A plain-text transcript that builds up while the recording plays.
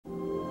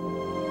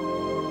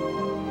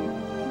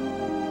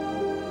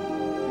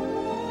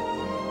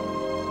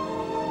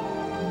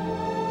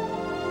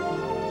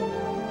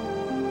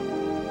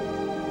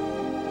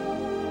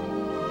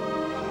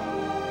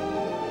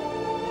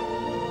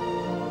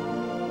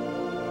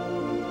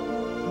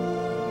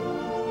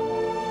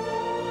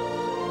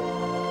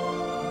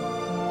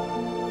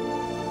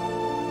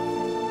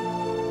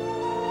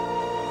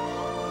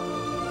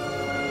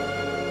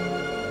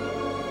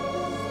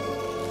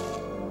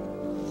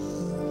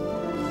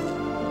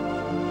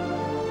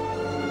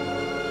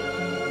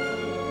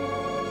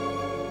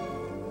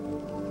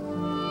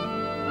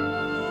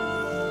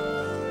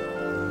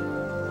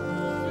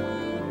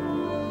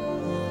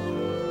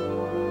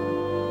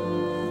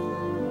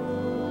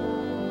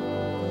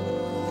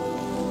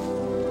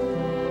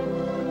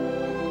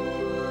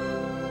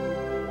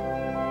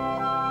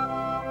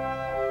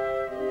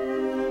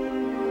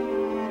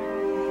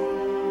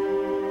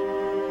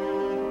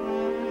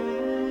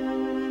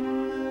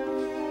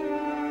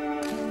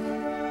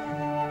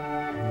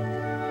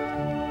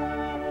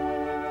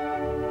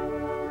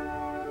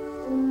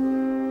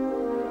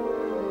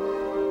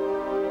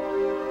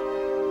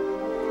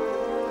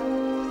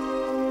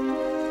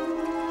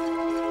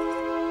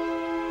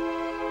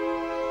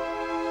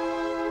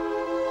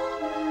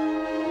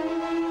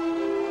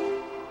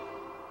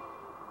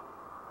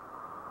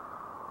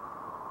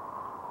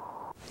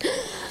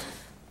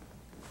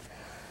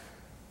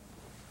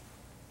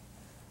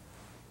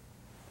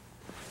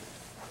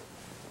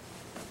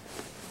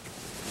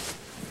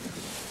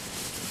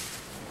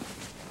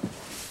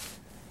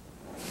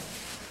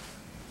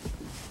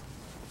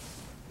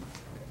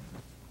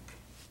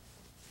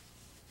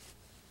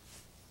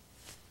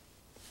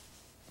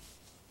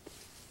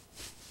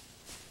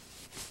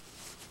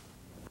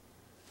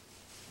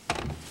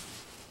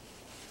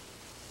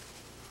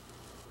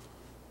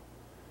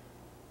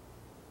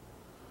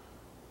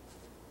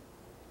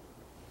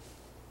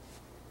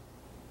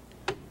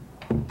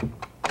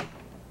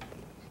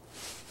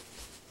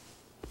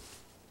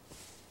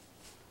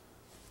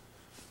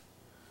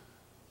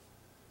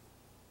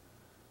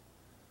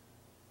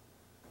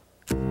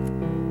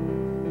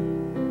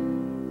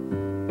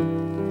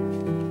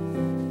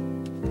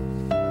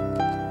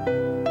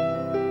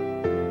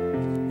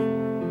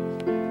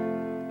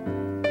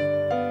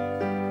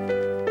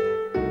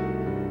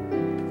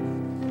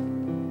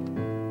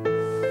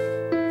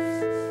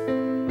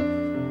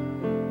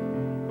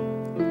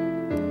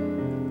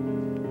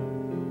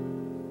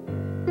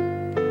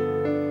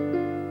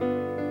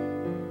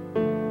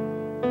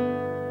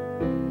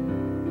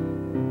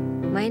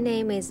My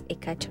name is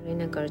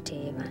Ekaterina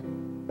Gordeeva.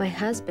 My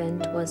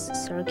husband was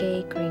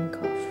Sergei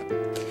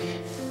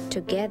Grinkov.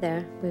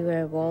 Together, we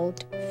were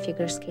world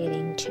figure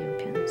skating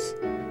champions,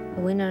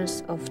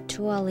 winners of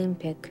 2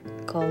 Olympic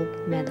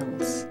gold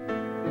medals.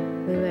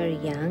 We were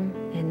young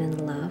and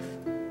in love,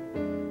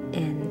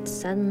 and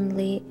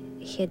suddenly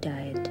he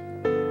died.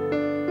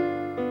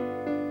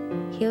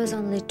 He was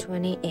only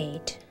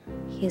 28.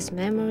 His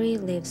memory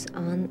lives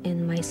on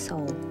in my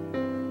soul,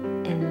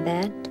 and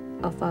that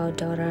of our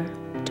daughter,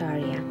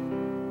 Daria,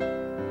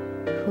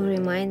 who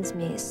reminds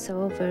me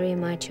so very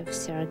much of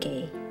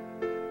Sergei.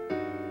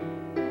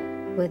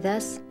 With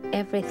us,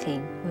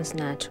 everything was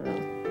natural.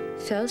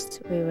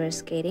 First, we were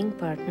skating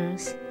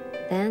partners,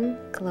 then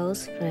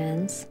close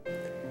friends,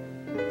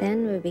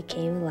 then we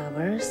became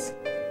lovers,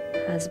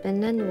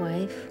 husband and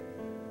wife,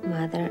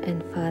 mother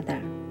and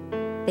father.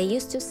 They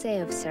used to say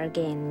of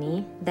Sergei and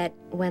me that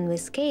when we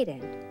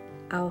skated,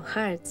 our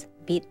hearts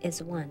beat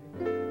as one.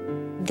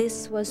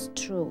 This was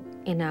true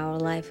in our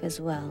life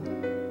as well.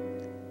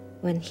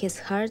 When his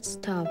heart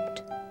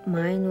stopped,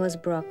 mine was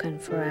broken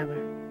forever.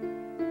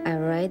 I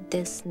write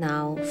this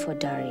now for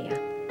Daria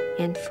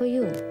and for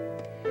you,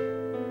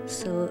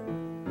 so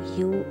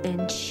you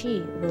and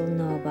she will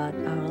know about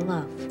our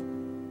love.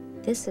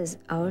 This is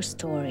our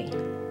story,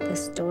 the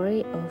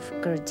story of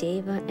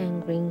Gordeeva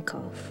and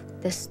Grinkov,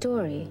 the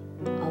story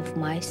of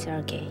my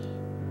Sergei.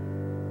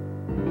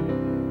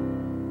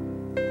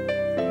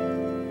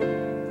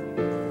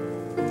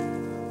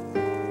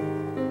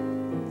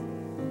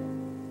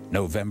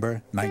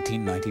 November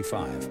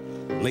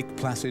 1995, Lake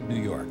Placid,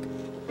 New York.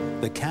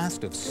 The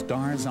cast of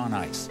Stars on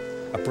Ice,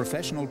 a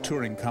professional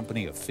touring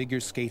company of figure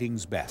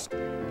skating's best.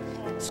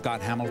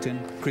 Scott Hamilton,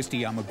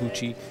 Christy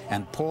Yamaguchi,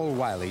 and Paul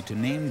Wiley, to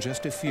name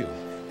just a few,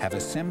 have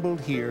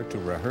assembled here to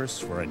rehearse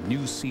for a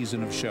new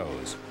season of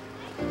shows.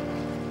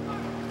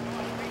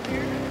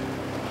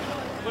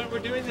 When we're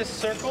doing this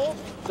circle,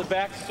 the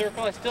back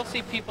circle, I still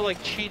see people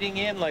like cheating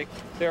in, like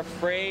they're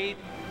afraid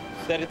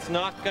that it's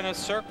not gonna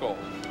circle.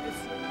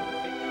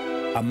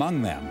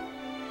 Among them,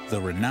 the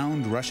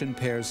renowned Russian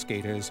pair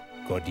skaters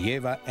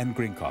Gordeeva and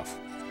Grinkov,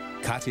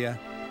 Katya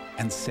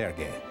and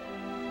Sergei.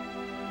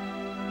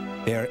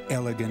 Their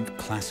elegant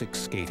classic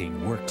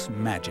skating works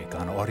magic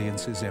on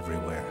audiences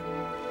everywhere.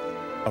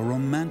 A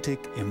romantic,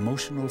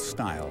 emotional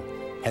style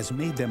has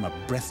made them a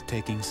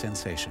breathtaking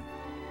sensation.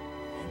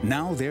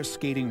 Now their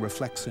skating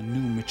reflects a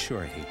new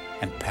maturity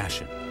and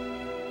passion.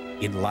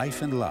 In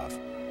life and love,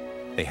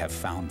 they have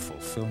found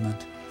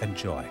fulfillment and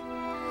joy.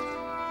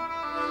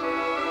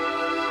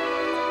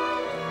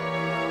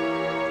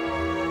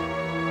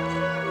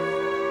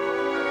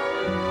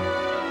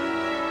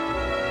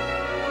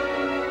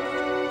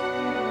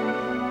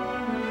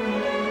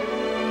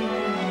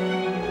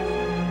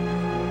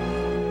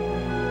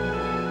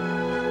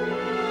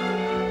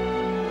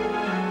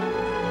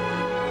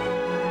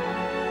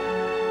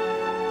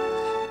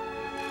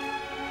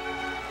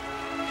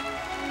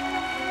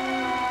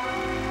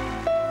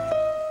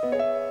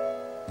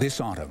 This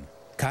autumn,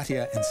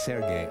 Katya and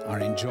Sergei are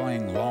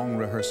enjoying long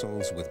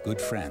rehearsals with good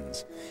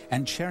friends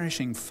and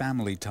cherishing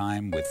family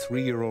time with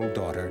 3-year-old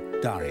daughter,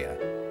 Daria.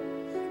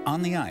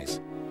 On the ice,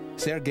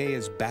 Sergei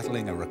is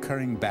battling a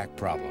recurring back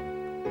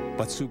problem,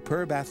 but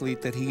superb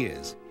athlete that he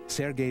is,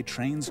 Sergei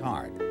trains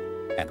hard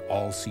and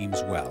all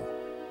seems well.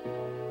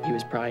 He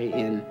was probably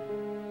in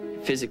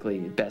physically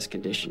the best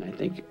condition I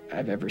think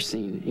I've ever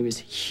seen. He was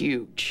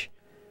huge,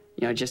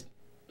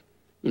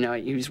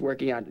 he was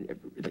working out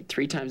like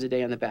 3 times a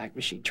day on the back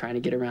machine, trying to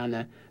get around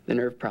the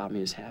nerve problem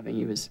he was having.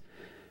 He was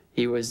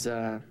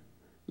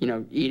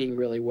eating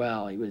really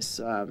well. He was,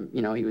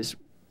 he was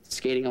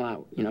skating a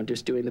lot,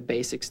 just doing the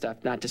basic stuff,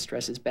 not to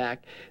stress his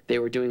back. They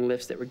were doing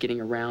lifts that were getting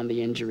around the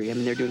injury. I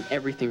mean, they're doing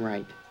everything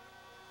right.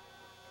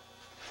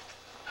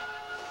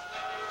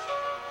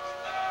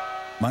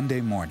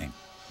 Monday morning,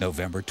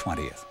 November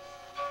 20th.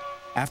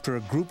 After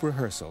a group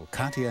rehearsal,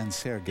 Katya and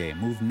Sergei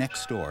moved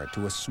next door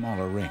to a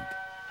smaller rink.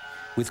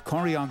 With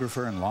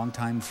choreographer and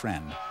longtime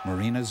friend,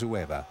 Marina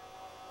Zueva,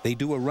 they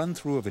do a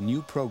run-through of a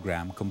new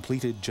program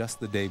completed just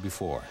the day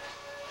before.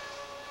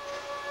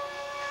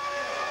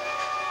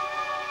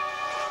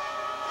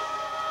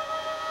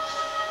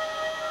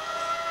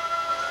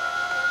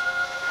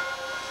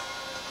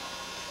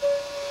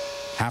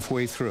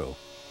 Halfway through,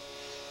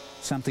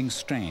 something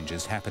strange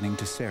is happening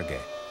to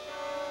Sergei.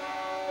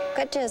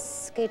 Katya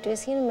skate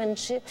with him and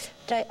she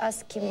try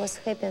ask him what's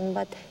happened,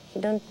 but he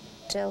don't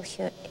tell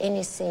her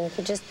anything.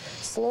 He just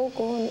slow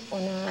going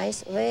on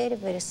eyes, very,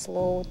 very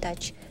slow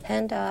touch,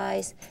 hand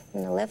eyes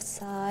on the left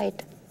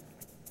side.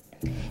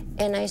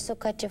 And I saw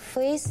Katya's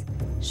face.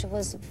 She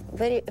was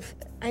very,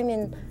 I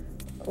mean,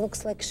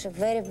 looks like she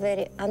very,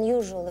 very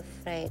unusual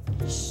afraid.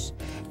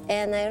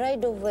 And I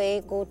right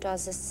away go to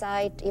other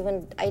side.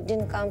 Even I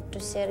didn't come to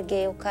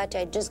Sergei or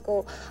Katya. I just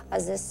go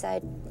other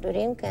side to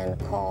ring and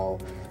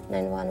call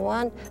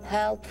 911,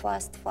 help,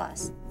 fast,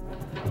 fast.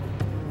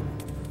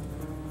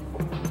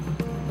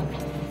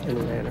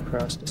 And ran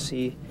across to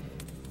see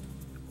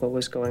what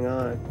was going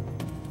on.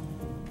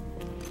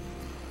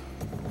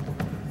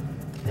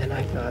 And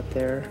I got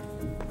there,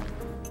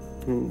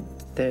 and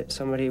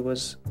somebody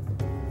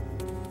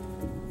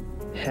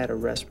had a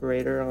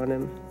respirator on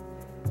him.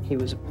 He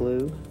was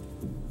blue.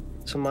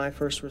 So my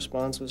first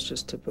response was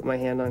just to put my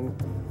hand on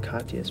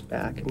Katya's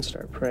back and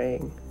start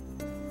praying.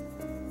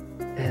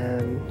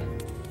 And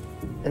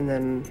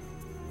then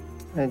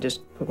I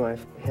just put my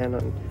hand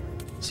on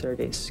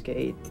Sergei's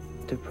skate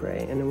to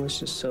pray, and it was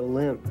just so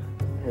limp,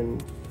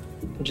 and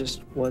there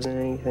just wasn't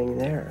anything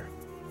there.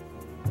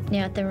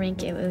 Yeah, at the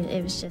rink,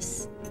 it was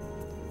just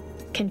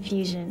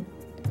confusion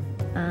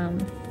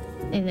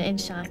and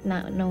shock,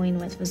 not knowing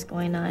what was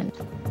going on.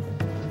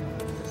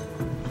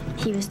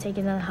 He was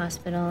taken to the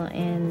hospital,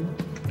 and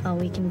all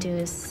we can do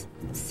is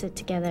sit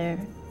together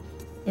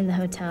in the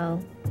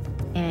hotel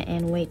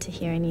and wait to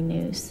hear any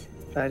news.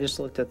 I just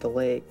looked at the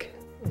lake,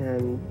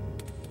 and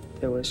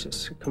there was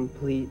just a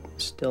complete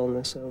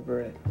stillness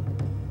over it.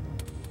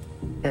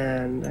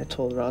 And I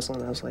told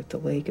Rosalind, I was like, the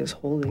lake is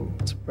holding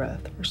its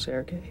breath for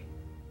Sergei.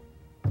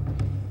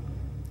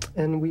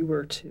 And we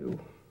were too.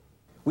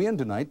 We end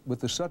tonight with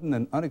the sudden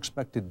and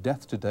unexpected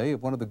death today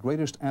of one of the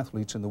greatest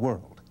athletes in the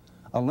world.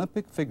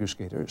 Olympic figure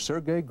skater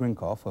Sergei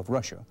Grinkov of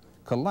Russia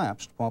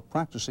collapsed while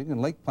practicing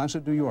in Lake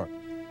Placid, New York.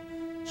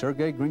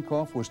 Sergei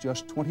Grinkov was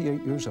just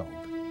 28 years old.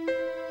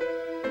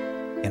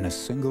 In a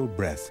single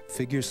breath,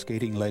 figure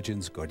skating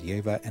legends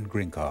Gordeeva and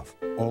Grinkov,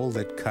 all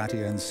that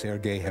Katya and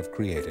Sergei have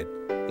created,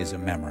 is a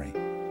memory.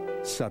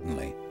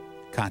 Suddenly,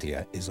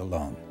 Katya is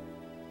alone.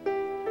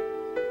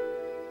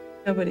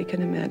 Nobody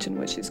can imagine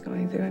what she's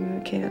going through. I mean,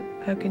 we can't.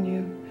 How can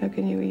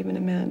you even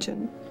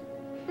imagine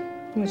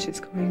what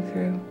she's going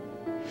through?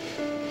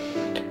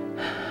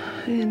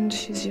 And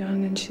she's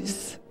young, and she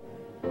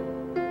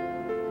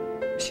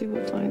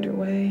will find her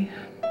way.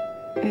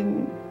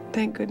 And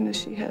thank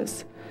goodness she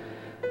has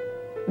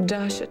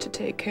Dasha to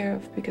take care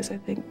of, because I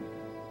think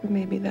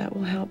maybe that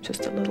will help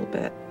just a little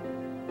bit,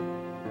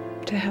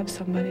 to have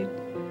somebody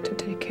to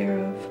take care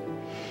of.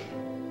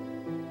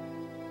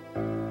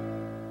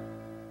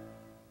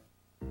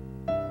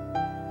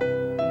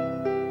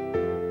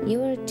 You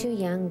were too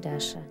young,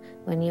 Dasha,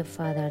 when your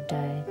father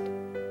died.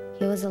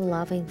 He was a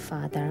loving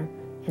father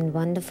and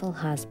wonderful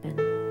husband.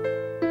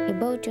 He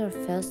bought your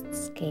first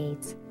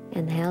skates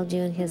and held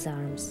you in his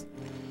arms.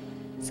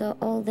 So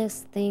all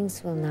these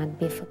things will not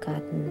be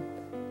forgotten.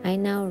 I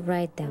now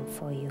write them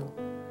for you,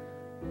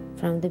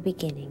 from the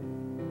beginning.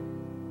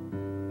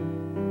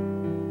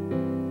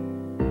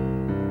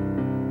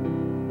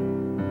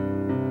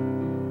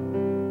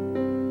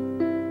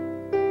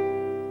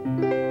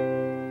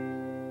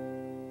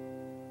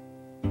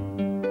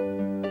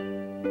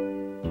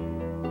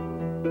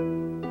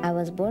 I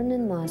was born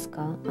in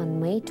Moscow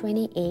on May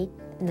 28,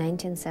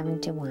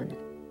 1971.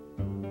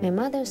 My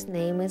mother's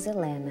name is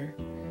Elena.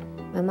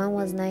 My mom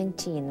was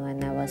 19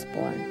 when I was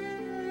born.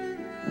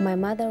 My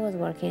mother was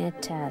working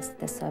at TASS,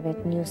 the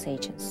Soviet news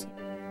agency.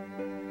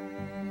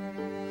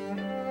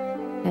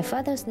 My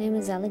father's name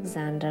is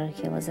Alexander.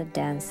 He was a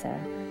dancer,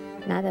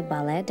 not a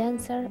ballet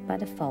dancer,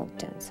 but a folk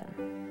dancer.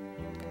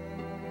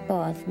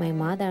 Both my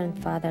mother and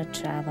father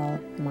traveled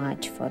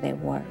much for their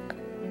work.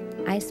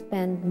 I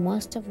spent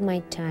most of my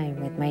time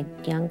with my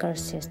younger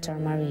sister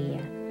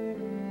Maria.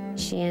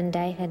 She and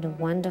I had a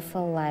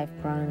wonderful life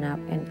growing up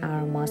in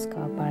our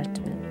Moscow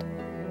apartment.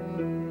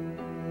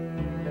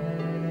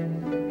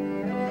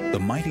 The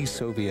mighty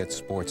Soviet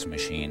sports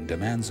machine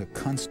demands a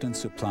constant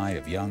supply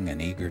of young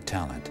and eager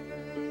talent.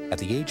 At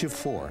the age of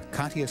 4,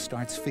 Katya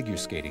starts figure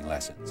skating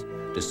lessons,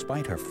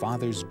 despite her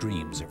father's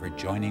dreams of her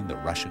joining the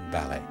Russian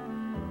ballet.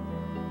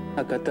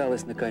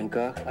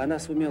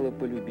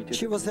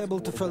 She was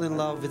able to fall in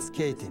love with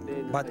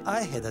skating, but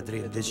I had a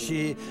dream that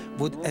she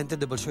would enter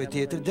the Bolshoi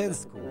Theater dance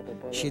school.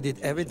 She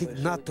did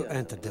everything not to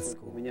enter that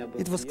school.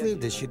 It was clear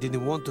that she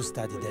didn't want to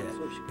study there.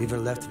 We were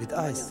left with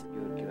ice.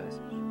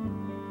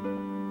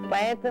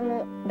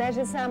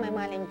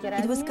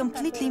 It was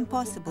completely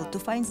impossible to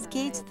find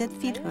skates that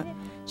fit her.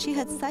 She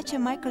had such a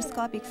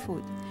microscopic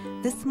foot.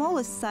 The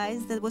smallest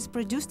size that was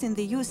produced in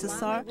the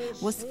USSR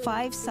was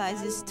 5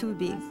 sizes too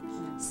big.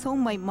 So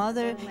my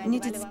mother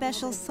knitted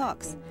special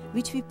socks,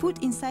 which we put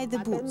inside the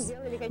boots.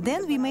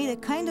 Then we made a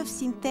kind of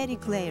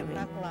synthetic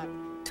layering.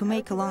 To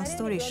make a long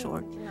story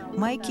short,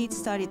 my kid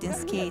started in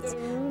skates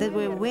that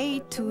were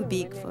way too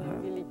big for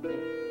her.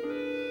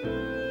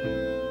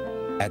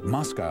 At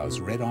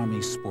Moscow's Red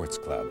Army Sports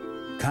Club,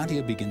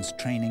 Katya begins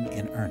training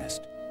in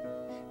earnest.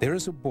 There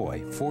is a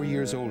boy 4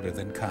 years older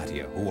than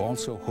Katya who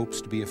also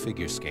hopes to be a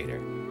figure skater.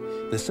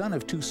 The son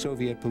of 2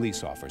 Soviet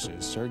police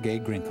officers, Sergei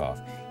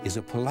Grinkov, is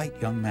a polite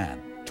young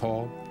man,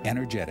 tall,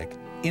 energetic,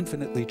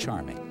 infinitely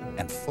charming,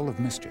 and full of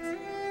mischief.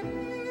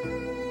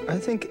 I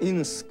think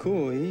in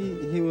school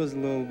he was a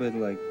little bit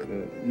like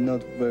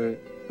not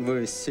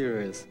very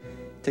serious,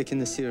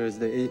 taking serious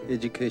the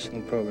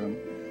educational program,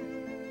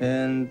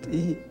 and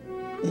he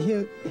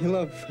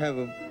loved to have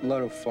a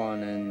lot of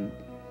fun and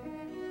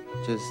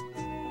just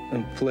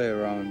play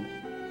around.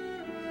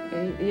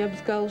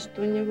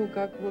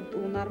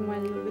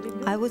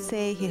 I would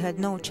say he had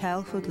no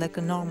childhood like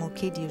a normal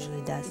kid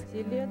usually does.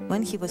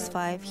 When he was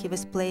 5, he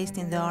was placed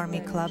in the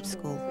Army Club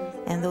School,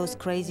 and those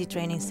crazy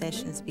training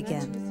sessions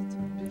began.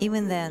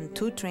 Even then,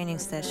 2 training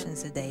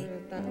sessions a day.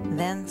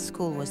 Then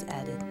school was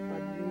added.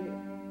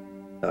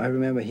 I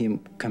remember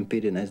him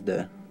competing as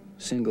the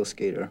single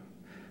skater.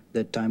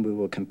 That time we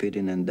were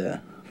competing in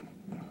the,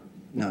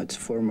 now it's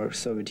former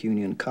Soviet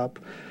Union Cup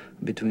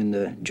between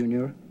the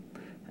junior,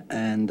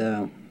 and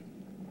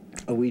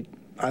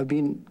I've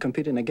been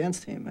competing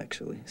against him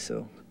actually.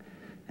 So,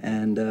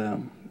 and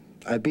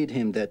I beat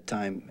him that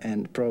time,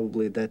 and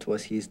probably that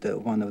was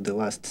one of the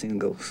last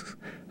singles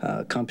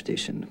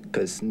competition.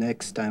 Because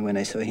next time when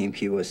I saw him,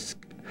 he was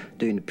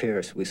doing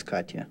pairs with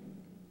Katya.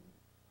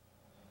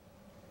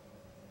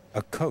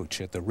 A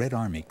coach at the Red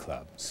Army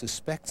Club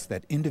suspects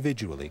that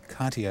individually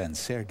Katya and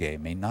Sergei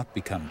may not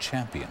become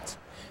champions,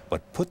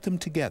 but put them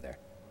together,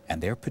 and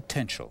their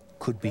potential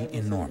could be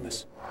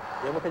enormous.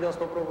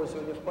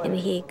 And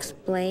he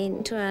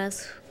explained to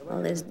us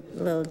all these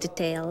little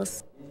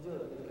details.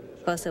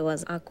 Of course, it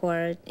was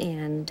awkward,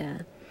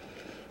 and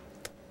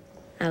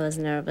I was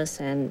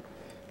nervous and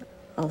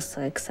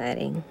also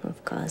exciting,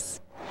 of course.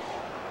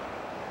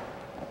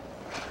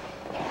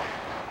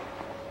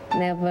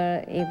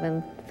 Never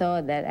even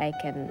thought that I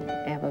can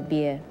ever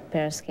be a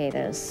pair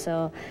skater.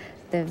 So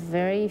the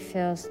very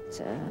first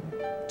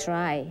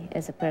try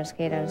as a pair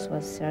skater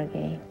was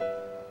Sergei.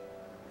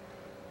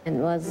 And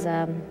it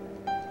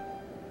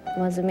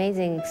was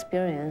amazing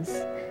experience.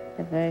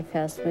 The very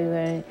first, we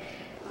were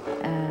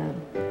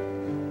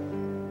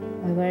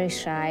very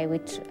shy,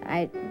 which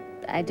I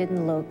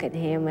didn't look at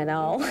him at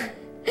all.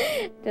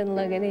 Didn't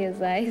look at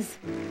his eyes.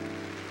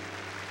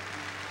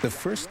 The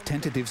first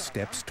tentative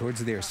steps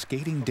towards their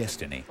skating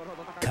destiny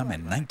come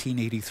in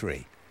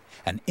 1983,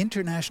 an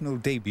international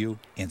debut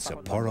in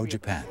Sapporo,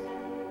 Japan.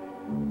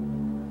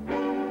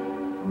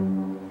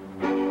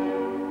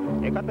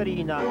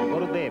 Ekaterina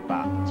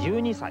Gordeeva,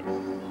 12歳。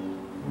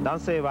男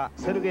性は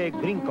セルゲイ・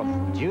グリンコフ、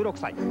16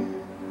歳。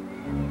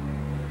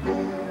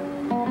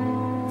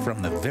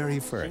From the very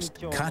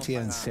first, Katya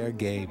and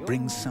Sergei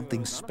bring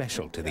something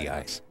special to the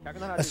ice,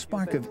 a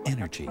spark of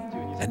energy,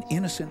 an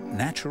innocent,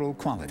 natural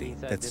quality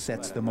that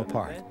sets them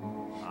apart.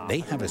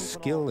 They have a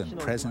skill and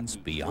presence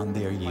beyond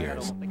their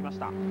years.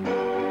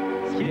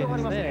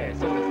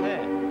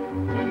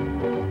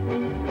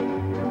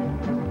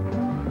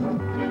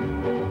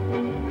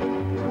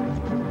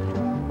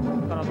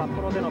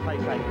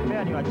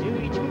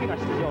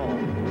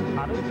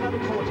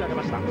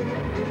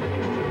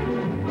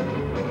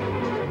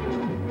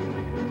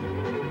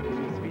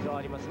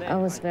 I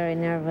was very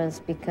nervous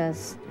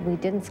because we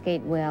didn't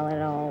skate well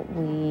at all.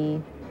 We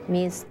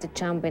missed the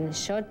jump in the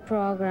short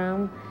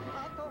program,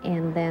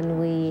 and then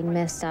we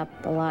messed up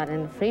a lot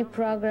in the free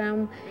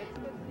program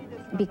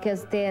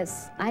because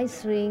this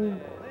ice ring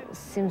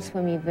seems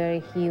for me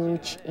very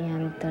huge,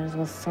 and there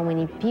was so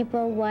many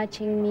people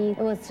watching me.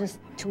 It was just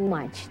too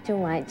much.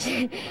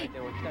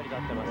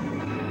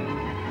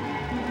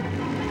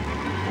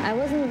 I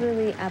wasn't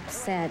really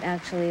upset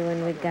actually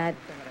when we got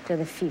to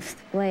the 5th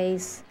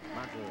place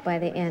by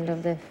the end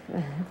of the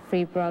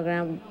free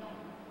program,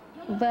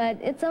 but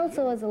it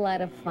also was a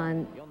lot of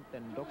fun.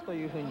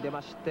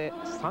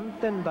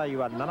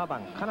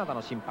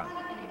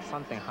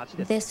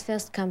 This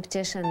first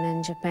competition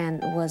in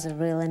Japan was a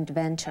real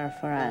adventure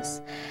for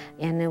us,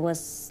 and it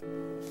was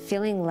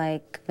feeling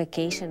like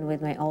vacation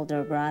with my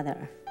older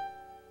brother.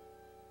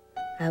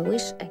 I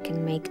wish I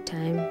can make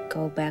time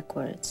go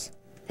backwards,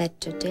 that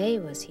today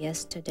was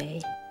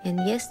yesterday, and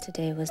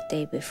yesterday was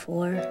day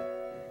before,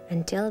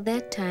 until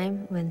that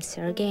time when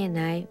Sergei and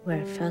I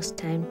were first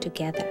time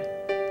together,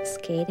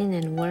 skating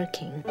and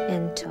working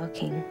and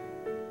talking.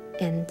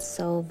 And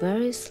so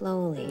very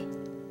slowly,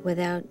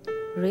 without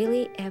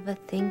really ever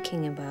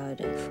thinking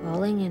about it,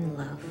 falling in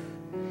love.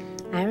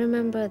 I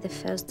remember the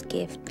first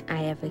gift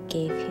I ever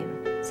gave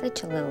him,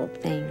 such a little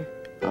thing,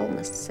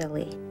 almost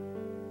silly.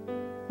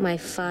 My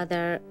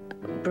father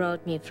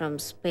brought me from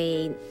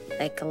Spain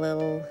like a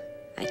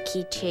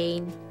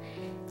keychain.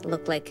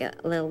 Looked like a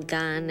little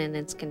gun, and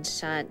it can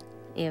shot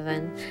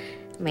even,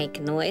 make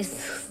noise.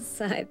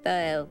 So I thought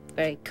it was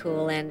very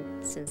cool,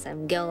 and since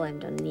I'm a girl, I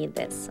don't need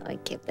this, so I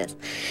gave this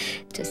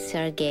to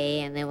Sergei,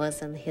 and it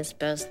was on his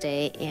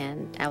birthday,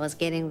 and I was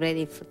getting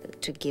ready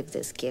to give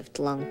this gift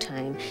long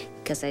time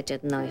because I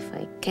didn't know if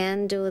I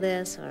can do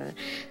this, or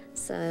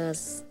so I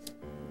was,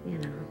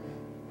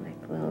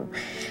 like a little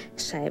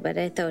shy, but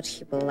I thought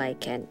he would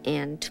like it,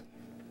 and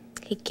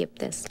he kept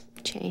this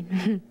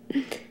chain.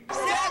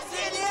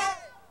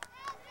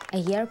 A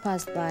year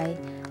passed by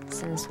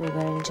since we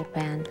were in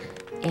Japan,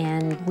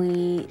 and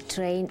we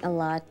trained a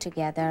lot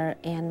together,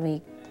 and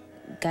we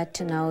got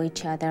to know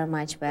each other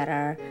much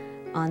better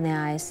on the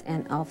ice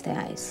and off the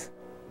ice.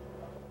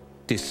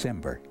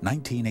 December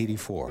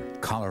 1984,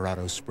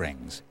 Colorado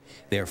Springs,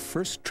 their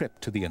first trip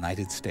to the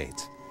United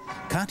States.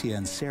 Katya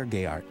and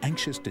Sergei are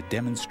anxious to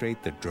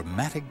demonstrate the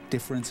dramatic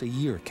difference a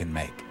year can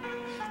make.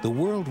 The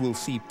world will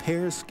see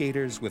pair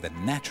skaters with a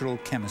natural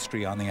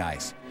chemistry on the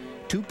ice,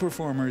 two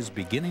performers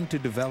beginning to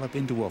develop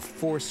into a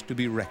force to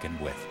be reckoned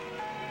with.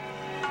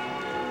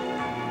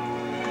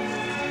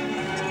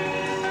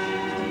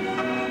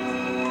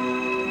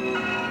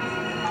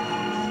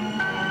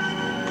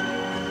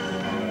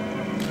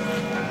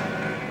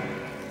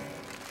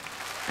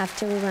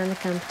 After we won the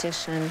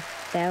competition,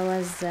 that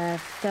was the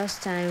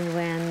first time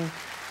when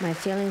my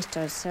feelings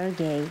towards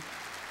Sergei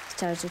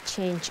started to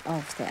change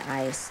off the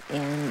ice,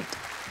 and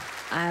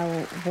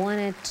I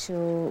wanted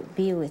to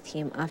be with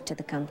him after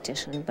the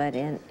competition,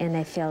 and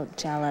I felt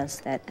jealous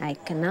that I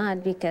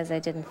cannot, because I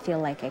didn't feel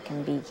like I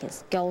can be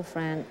his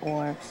girlfriend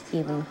or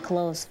even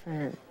close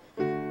friend.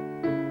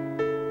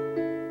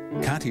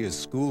 Katya's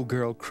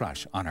schoolgirl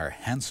crush on her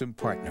handsome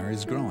partner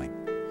is growing.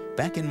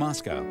 Back in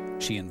Moscow,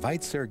 she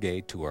invites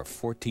Sergei to her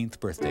 14th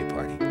birthday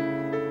party.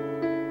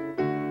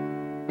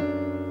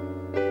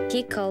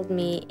 He called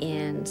me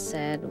and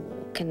said,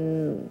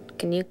 can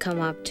you come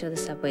up to the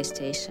subway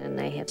station?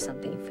 I have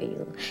something for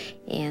you.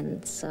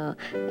 And so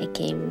I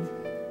came,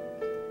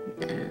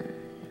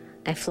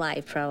 I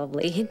fly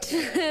probably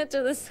to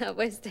the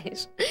subway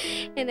station.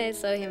 And I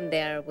saw him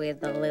there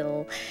with a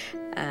little,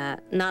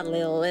 not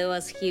little, it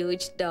was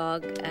huge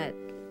dog, a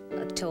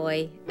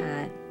toy,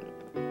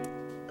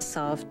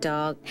 soft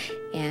dog.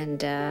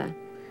 And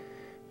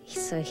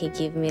so he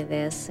gave me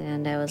this,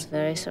 and I was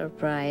very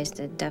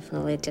surprised. I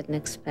definitely didn't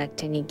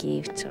expect any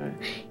gifts or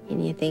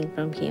anything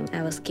from him.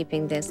 I was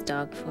keeping this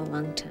dog for a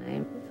long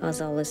time. I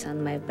was always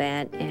on my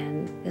bed,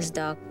 and this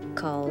dog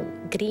called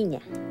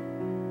Grinya.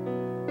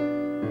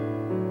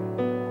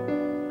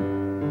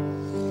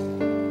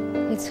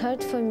 It's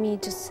hard for me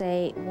to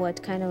say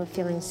what kind of a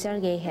feeling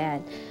Sergei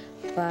had,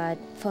 but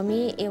for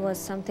me it was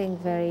something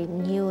very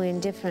new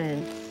and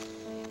different.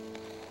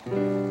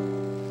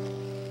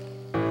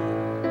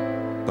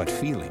 But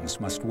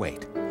feelings must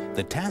wait.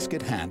 The task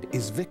at hand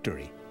is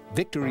victory.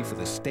 Victory for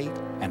the state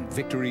and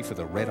victory for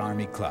the Red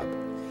Army Club.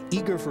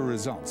 Eager for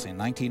results in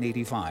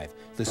 1985,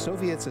 the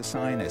Soviets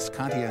assign as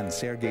Katya and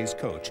Sergei's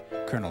coach,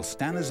 Colonel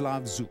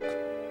Stanislav Zhuk.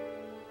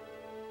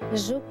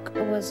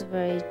 Zhuk was a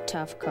very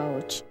tough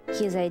coach.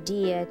 His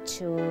idea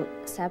to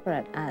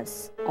separate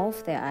us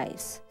off the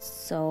ice,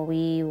 so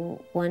we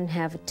won't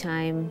have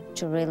time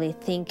to really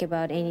think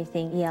about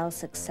anything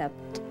else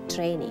except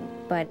training.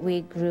 But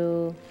we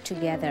grew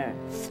together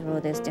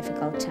through this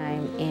difficult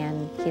time,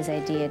 and his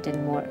idea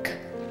didn't work.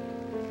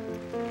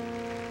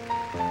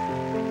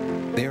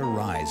 Their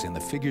rise in the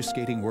figure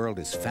skating world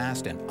is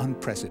fast and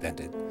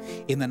unprecedented.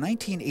 In the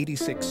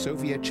 1986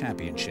 Soviet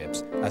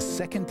Championships, a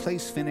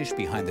second-place finish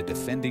behind the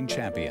defending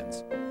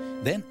champions.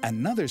 Then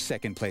another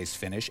second-place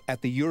finish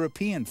at the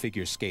European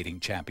Figure Skating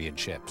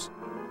Championships.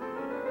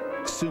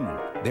 Soon,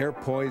 they're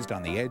poised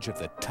on the edge of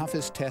the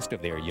toughest test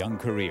of their young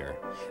career,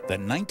 the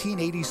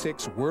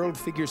 1986 World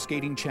Figure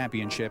Skating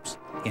Championships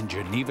in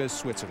Geneva,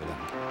 Switzerland.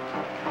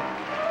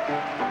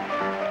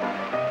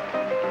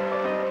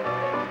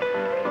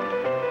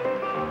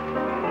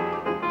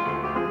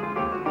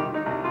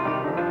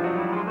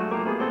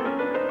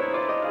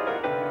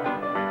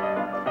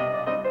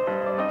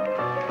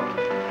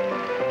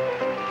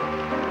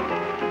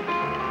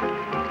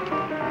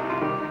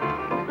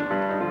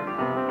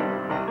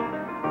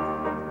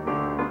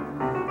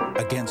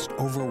 Against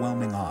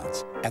overwhelming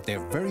odds, at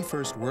their very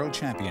first World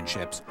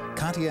Championships,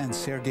 Katya and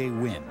Sergei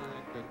win.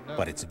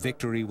 But it's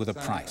victory with a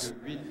price.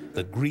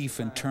 The grief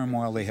and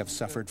turmoil they have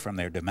suffered from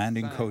their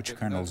demanding coach,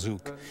 Colonel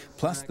Zhuk,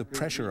 plus the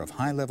pressure of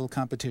high-level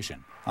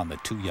competition on the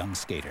two young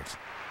skaters.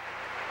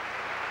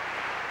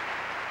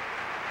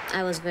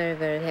 I was very,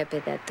 very happy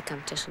that the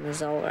competition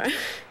was over.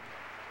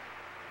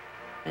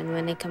 And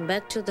when I come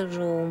back to the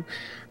room,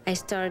 I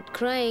started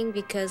crying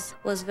because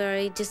I was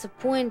very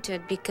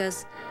disappointed,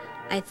 because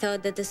I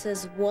thought that this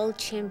is World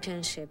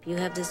Championship. You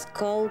have this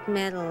gold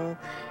medal,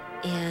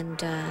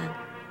 and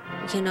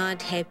you're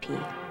not happy.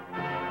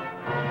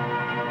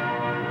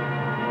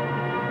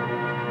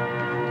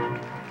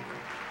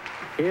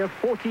 Here,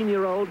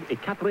 14-year-old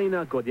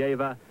Ekaterina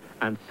Gordeeva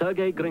and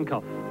Sergei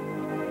Grinkov.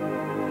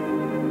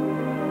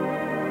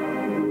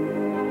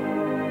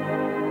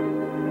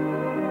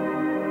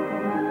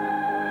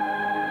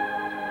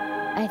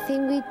 I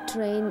think we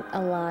trained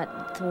a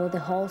lot through the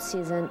whole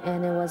season,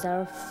 and it was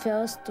our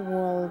first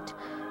world,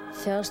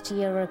 first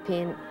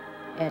European.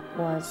 It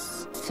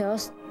was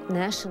first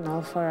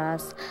national for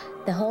us.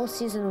 The whole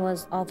season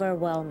was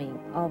overwhelming,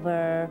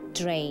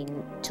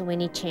 overdrained, too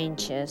many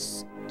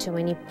changes, too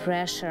many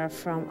pressure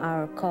from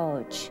our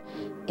coach.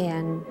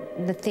 And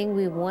the thing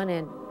we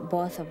wanted,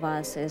 both of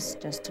us, is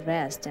just to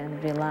rest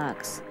and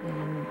relax.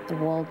 And the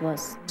world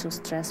was too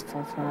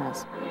stressful for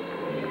us.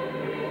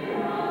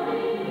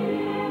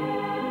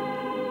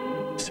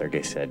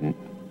 Sergei said,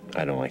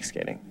 I don't like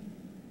skating.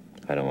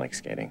 I don't like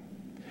skating.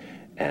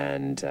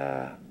 And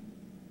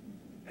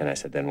I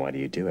said, then why do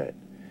you do it?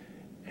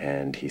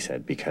 And he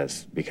said,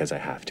 because I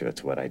have to.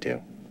 It's what I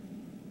do.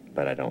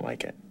 But I don't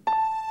like it.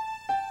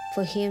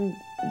 For him,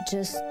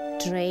 just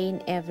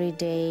train every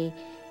day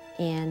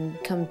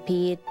and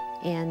compete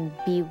and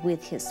be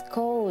with his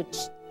coach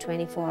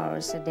 24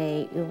 hours a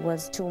day, it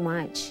was too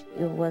much.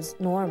 It was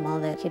normal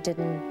that he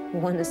didn't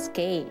want to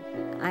skate.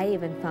 I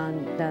even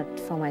found out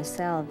for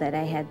myself that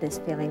I had this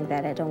feeling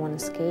that I don't want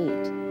to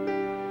skate.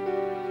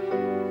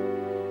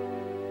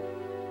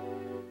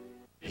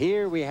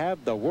 Here we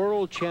have the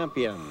world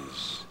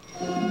champions,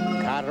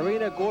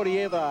 Ekaterina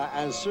Gordeeva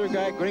and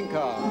Sergei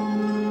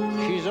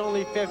Grinkov. She's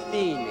only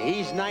 15,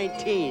 he's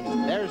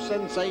 19. They're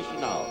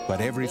sensational.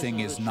 But everything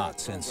is not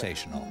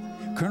sensational.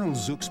 Colonel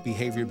Zook's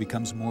behavior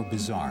becomes more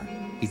bizarre.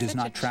 He does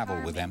not travel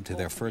with them to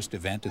their first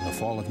event in the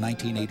fall of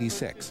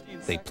 1986.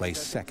 They place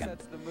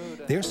second.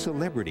 Their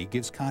celebrity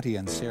gives Katya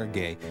and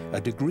Sergei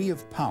a degree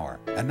of power,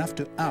 enough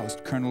to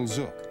oust Colonel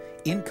Zook.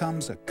 In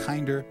comes a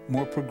kinder,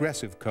 more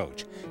progressive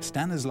coach,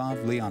 Stanislav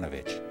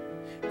Leonovich.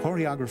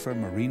 Choreographer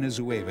Marina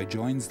Zueva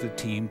joins the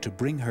team to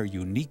bring her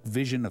unique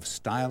vision of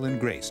style and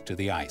grace to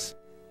the ice.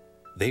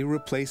 They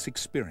replace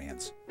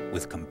experience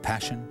with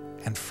compassion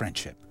and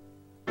friendship.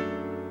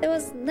 It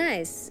was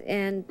nice,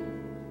 and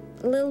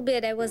a little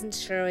bit I wasn't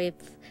sure if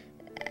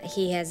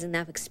he has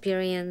enough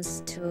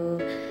experience to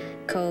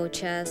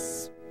coach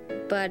us,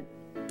 but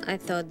I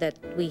thought that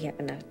we have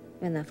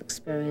enough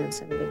experience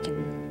and we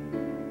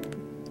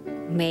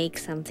can make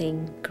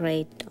something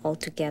great all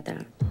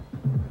together.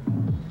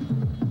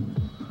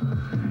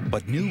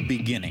 But new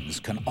beginnings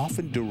can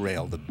often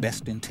derail the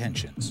best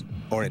intentions,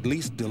 or at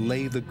least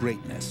delay the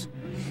greatness.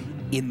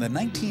 In the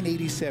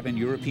 1987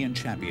 European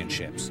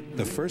Championships,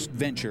 the first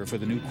venture for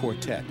the new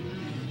quartet,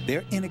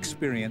 their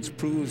inexperience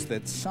proves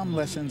that some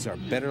lessons are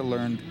better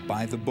learned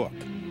by the book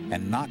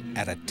and not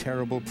at a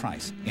terrible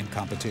price in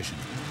competition.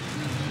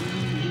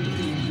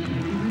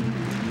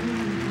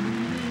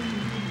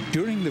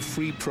 During the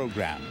free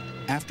program,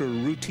 after a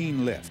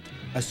routine lift,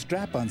 a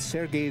strap on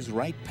Sergei's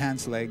right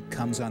pants leg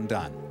comes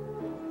undone.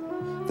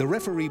 The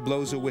referee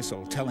blows a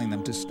whistle telling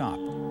them to stop.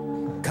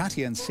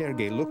 Katya and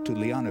Sergei look to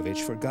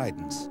Leonovich for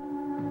guidance.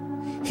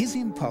 His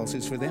impulse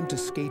is for them to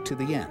skate to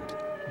the end.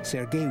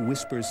 Sergei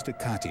whispers to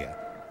Katya,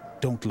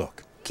 "Don't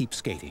look, keep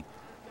skating."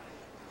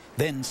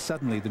 Then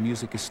suddenly the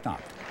music is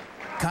stopped.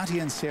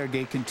 Katya and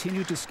Sergei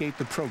continue to skate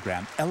the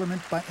program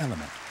element by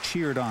element,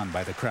 cheered on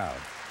by the crowd.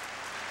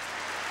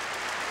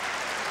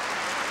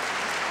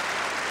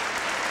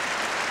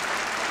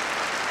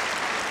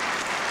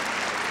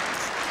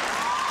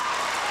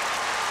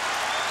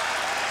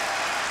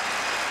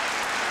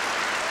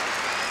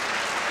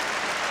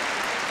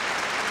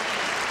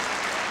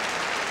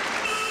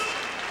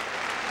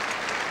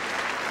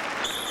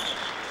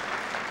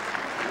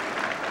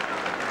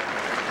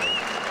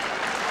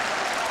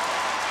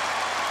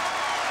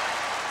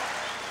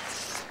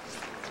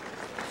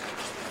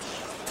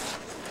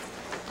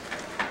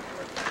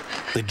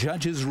 The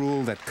judges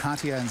rule that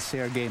Katya and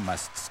Sergei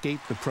must skate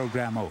the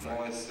program over.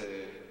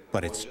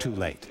 But it's too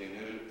late.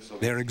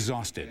 They're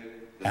exhausted,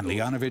 and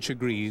Leonovich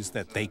agrees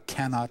that they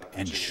cannot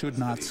and should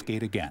not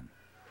skate again.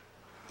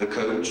 The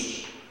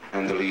coach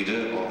and the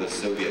leader of the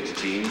Soviet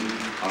team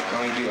are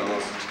kindly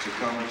asked to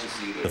come to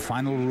see The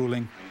final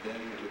ruling,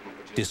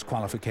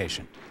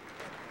 disqualification.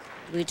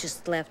 We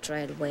just left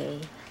right away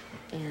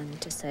and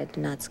decided to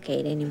not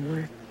skate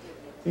anymore.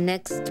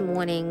 Next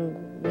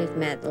morning, we've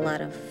met a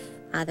lot of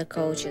other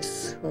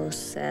coaches who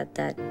said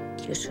that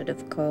you should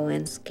have go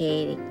and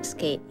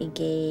skate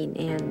again,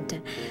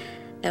 and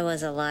there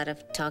was a lot of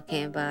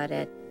talking about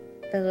it.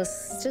 There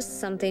was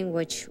just something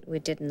which we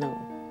didn't know,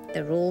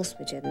 the rules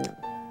we didn't know.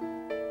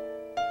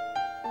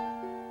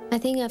 I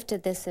think after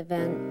this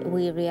event,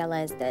 we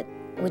realized that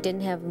we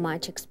didn't have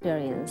much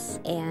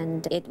experience,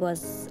 and it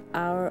was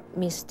our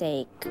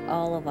mistake,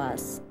 all of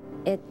us.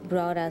 It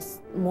brought us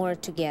more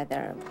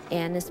together,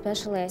 and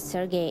especially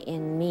Sergei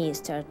and me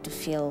started to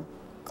feel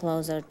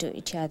closer to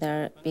each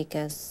other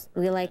because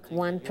we like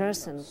one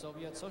person.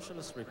 Soviet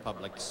Socialist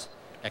Republics,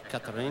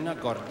 Ekaterina,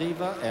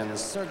 Gordeeva, and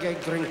Sergei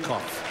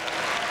Grinkov.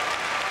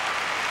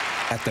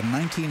 At the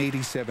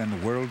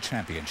 1987 World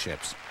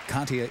Championships,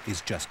 Katya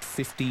is just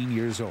 15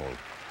 years old,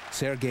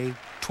 Sergei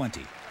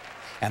 20,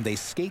 and they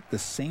skate the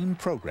same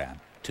program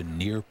to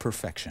near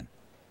perfection.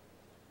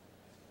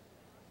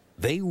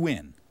 They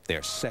win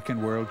their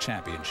second World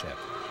Championship.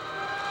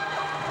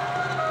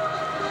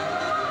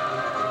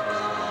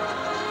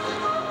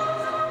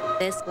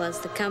 This was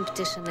the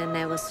competition, and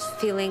I was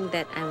feeling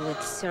that I'm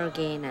with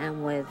Sergei and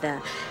I'm with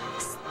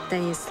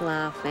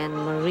Stanislav, and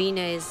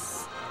Marina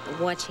is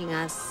watching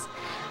us.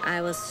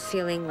 I was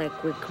feeling like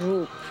we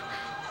group.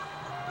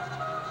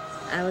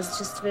 I was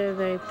just very,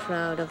 very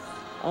proud of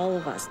all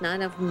of us,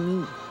 not of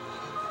me.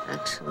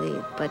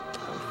 actually, but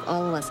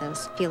all of us, I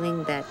was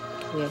feeling that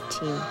we're a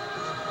team.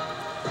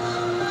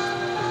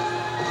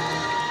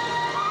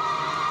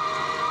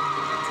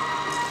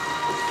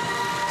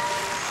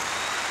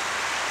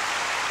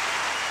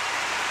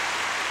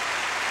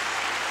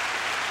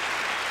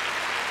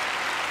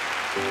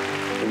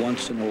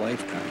 Once in a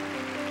lifetime,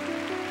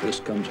 this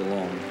comes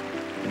along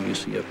when you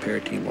see a pair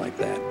team like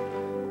that.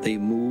 They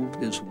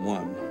moved as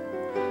one.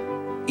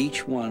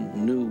 Each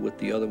one knew what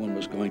the other one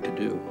was going to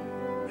do.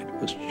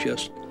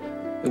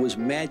 It was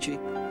magic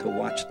to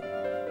watch them.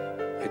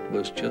 It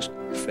was just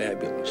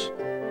fabulous.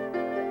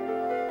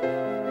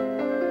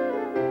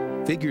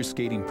 Figure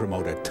skating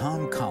promoter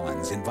Tom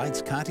Collins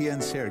invites Katya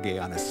and Sergei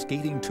on a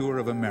skating tour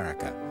of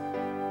America.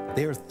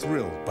 They are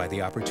thrilled by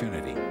the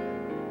opportunity.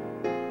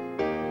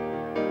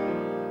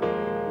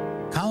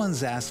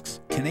 Collins asks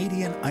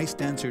Canadian ice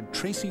dancer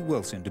Tracy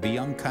Wilson to be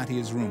young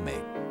Katya's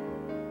roommate.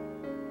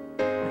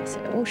 I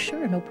said, oh,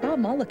 sure, no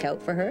problem. I'll look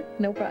out for her.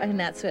 No problem. And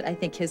that's what I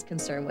think his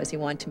concern was. He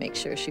wanted to make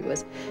sure she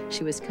was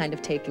kind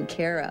of taken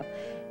care of.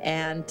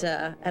 And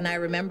I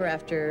remember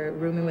after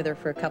rooming with her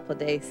for a couple of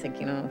days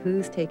thinking, oh,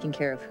 who's taking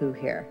care of who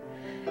here?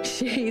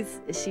 She's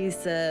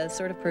a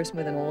sort of person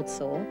with an old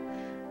soul.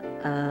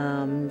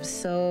 I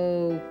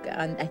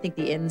think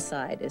the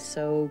inside is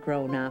so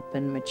grown up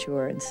and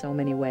mature in so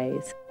many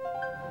ways.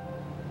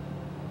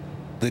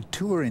 The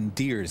tour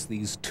endears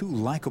these two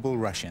likable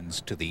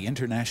Russians to the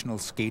international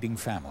skating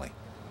family.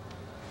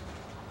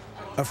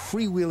 A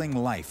freewheeling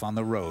life on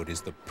the road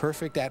is the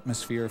perfect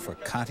atmosphere for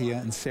Katya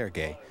and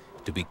Sergei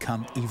to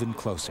become even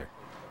closer.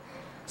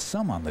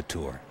 Some on the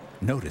tour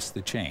notice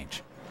the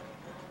change.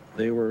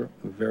 They were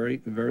very,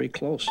 very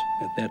close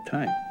at that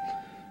time,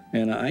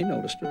 and I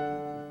noticed it.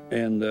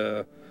 And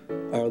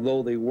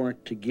although they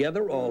weren't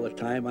together all the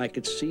time, I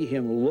could see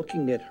him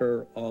looking at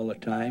her all the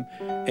time,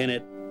 and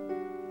at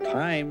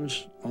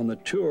times on the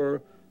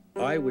tour,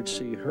 I would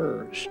see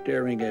her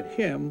staring at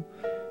him,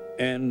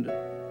 and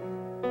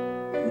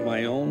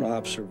my own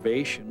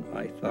observation,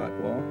 I thought,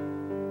 well,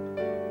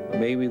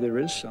 maybe there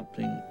is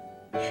something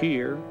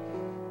here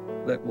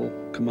that will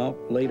come out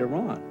later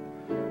on,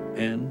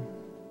 and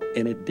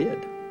it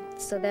did.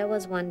 So that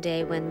was one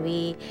day when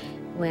we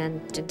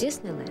went to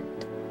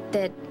Disneyland.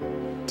 That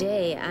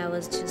day, I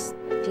was just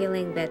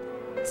feeling that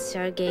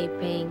Sergei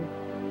paying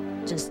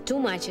just too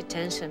much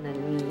attention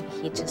on me.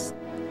 He just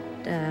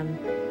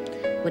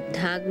would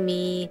hug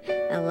me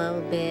a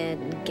little bit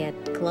and get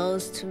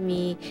close to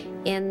me,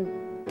 and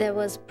that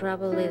was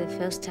probably the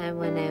first time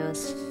when I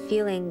was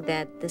feeling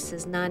that this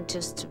is not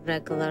just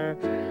regular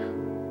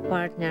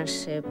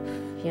partnership,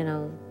 you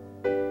know,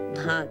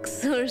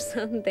 hugs or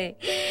something.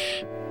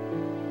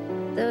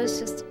 Those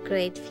just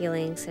great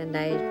feelings, and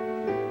I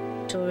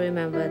do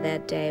remember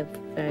that day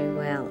very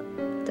well.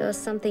 There was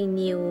something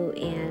new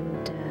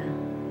and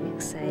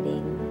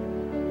exciting.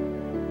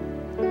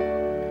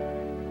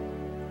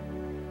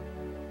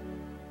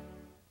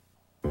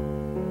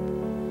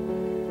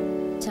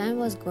 Time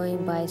was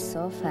going by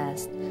so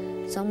fast,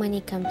 so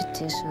many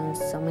competitions,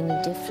 so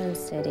many different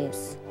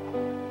cities.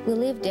 We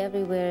lived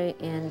everywhere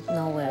and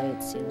nowhere,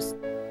 it seems.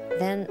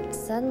 Then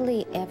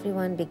suddenly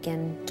everyone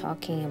began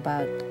talking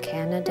about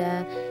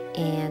Canada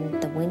and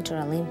the Winter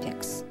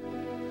Olympics.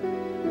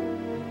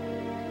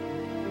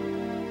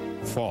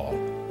 Fall,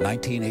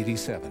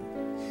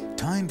 1987.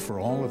 Time for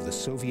all of the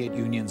Soviet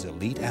Union's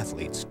elite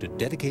athletes to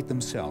dedicate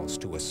themselves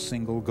to a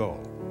single goal.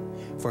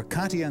 For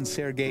Katya and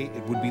Sergei,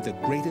 it would be the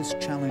greatest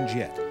challenge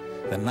yet,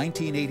 the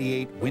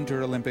 1988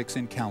 Winter Olympics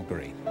in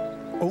Calgary.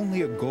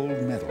 Only a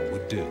gold medal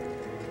would do.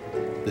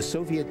 The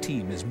Soviet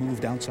team is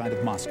moved outside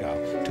of Moscow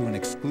to an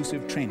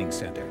exclusive training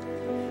center.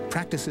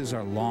 Practices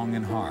are long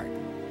and hard.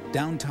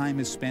 Downtime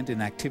is spent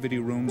in activity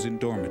rooms and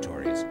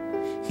dormitories.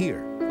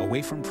 Here,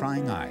 away from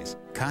prying eyes,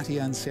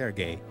 Katya and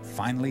Sergei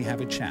finally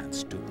have a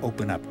chance to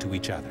open up to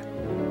each other.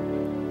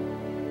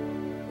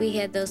 We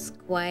had those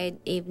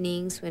quiet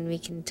evenings when we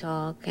can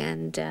talk,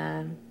 and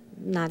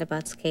not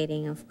about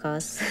skating, of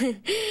course,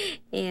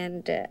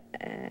 and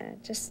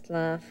just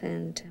laugh.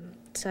 And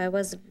so I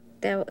was,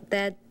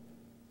 that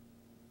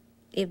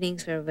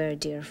evenings were very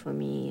dear for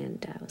me,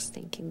 and I was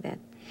thinking that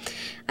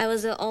I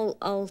was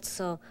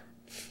also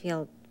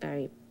feel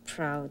very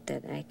proud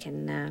that I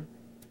can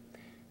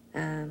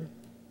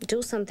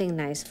do something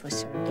nice for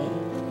Sergei.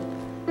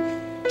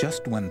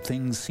 Just when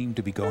things seem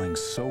to be going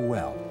so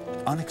well,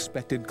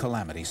 unexpected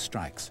calamity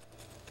strikes.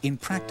 In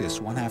practice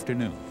one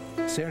afternoon,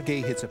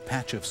 Sergei hits a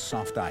patch of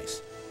soft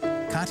ice.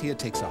 Katya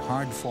takes a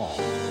hard fall,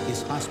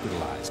 is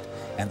hospitalized,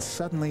 and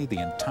suddenly the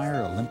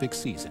entire Olympic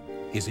season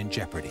is in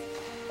jeopardy.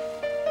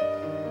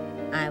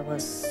 I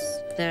was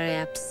very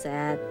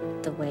upset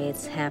the way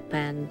it's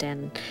happened,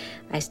 and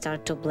I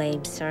start to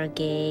blame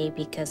Sergei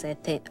because I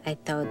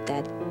thought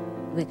that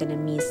we're gonna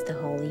miss the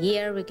whole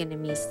year, we're gonna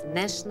miss the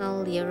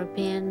national,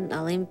 European,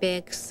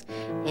 Olympics,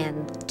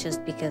 and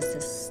just because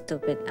the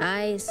stupid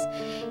ice,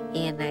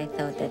 and I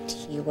thought that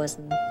he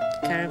wasn't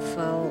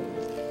careful.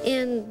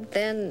 And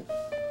then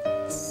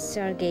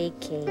Sergei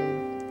came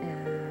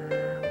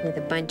with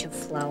a bunch of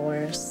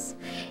flowers,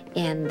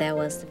 And that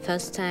was the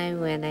first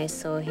time when I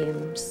saw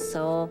him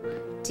so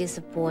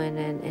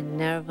disappointed and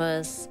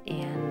nervous,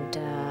 and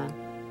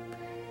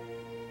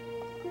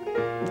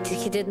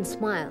he didn't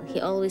smile. He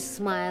always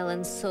smiled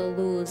and so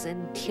loose,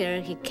 and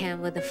here he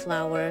came with the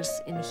flowers,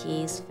 and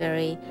he's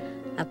very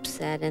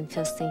upset, and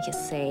first thing he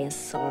says is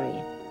sorry.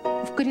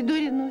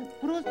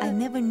 I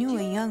never knew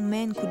a young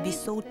man could be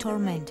so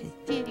tormented.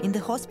 In the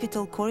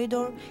hospital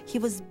corridor, he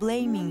was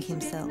blaming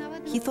himself.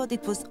 He thought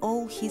it was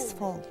all his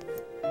fault.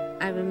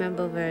 I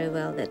remember very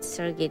well that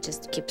Sergei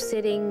just kept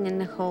sitting in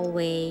the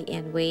hallway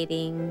and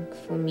waiting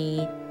for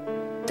me.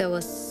 That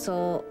was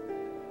so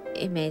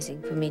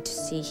amazing for me to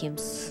see him,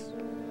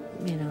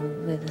 you know,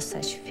 with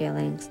such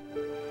feelings.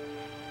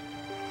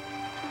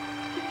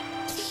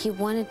 He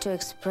wanted to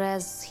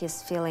express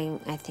his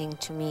feeling, I think,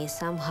 to me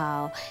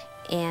somehow,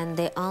 and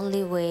the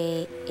only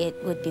way it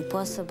would be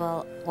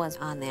possible was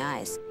on the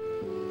ice.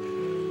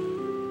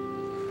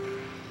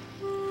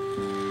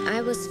 I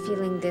was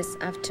feeling this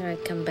after I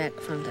come back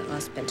from the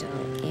hospital,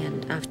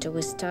 and after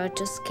we start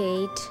to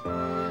skate,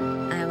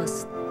 I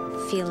was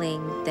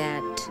feeling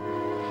that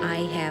I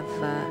have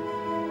a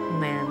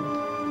man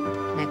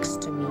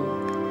next to me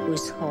who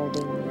is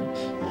holding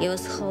me. He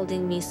was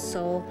holding me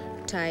so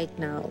tight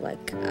now,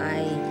 like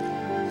I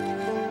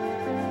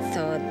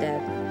thought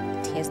that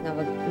he's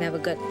never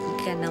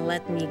gonna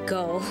let me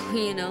go,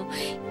 you know.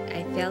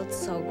 I felt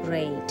so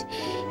great,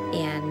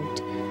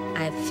 and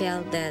I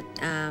felt that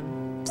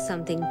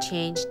something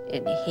changed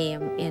in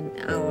him in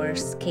our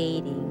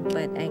skating,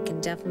 but I can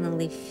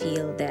definitely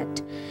feel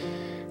that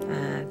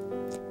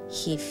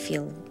he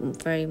feels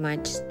very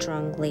much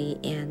strongly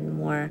and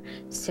more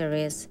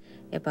serious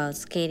about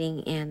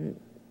skating and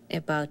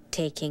about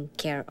taking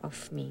care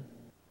of me.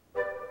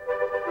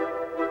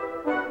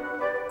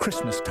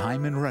 Christmas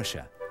time in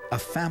Russia, a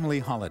family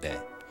holiday.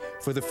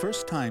 For the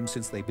first time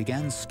since they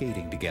began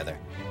skating together,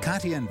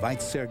 Katya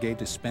invites Sergei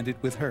to spend it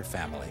with her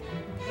family.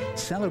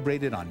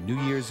 Celebrated on New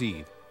Year's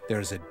Eve,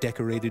 there's a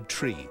decorated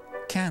tree,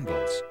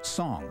 candles,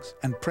 songs,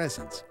 and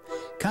presents.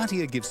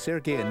 Katya gives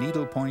Sergei a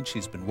needlepoint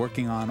she's been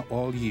working on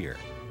all year,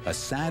 a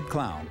sad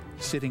clown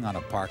sitting on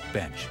a park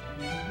bench.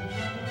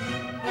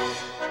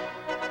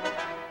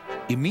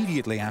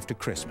 Immediately after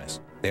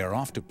Christmas, they are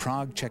off to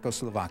Prague,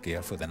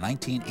 Czechoslovakia for the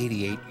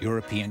 1988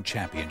 European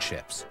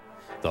Championships,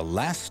 the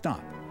last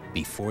stop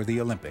before the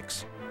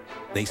Olympics.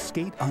 They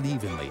skate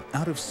unevenly,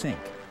 out of sync,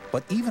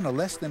 but even a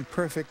less than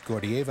perfect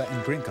Gordeeva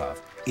and Grinkov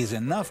is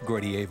enough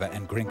Gordeeva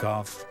and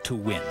Grinkov to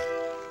win.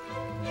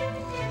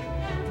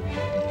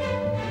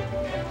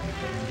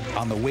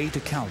 On the way to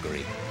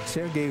Calgary,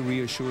 Sergei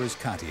reassures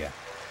Katya,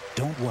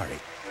 "Don't worry,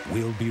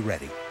 we'll be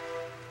ready."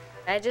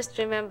 I just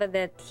remember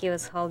that he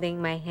was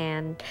holding my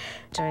hand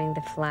during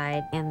the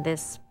flight, and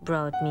this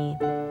brought me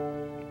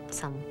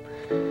some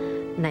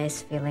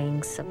nice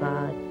feelings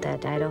about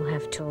that I don't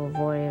have to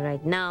worry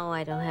right now.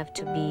 I don't have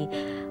to be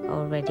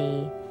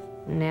already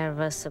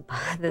nervous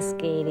about the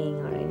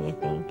skating or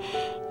anything,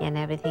 and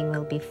everything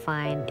will be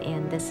fine.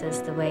 And this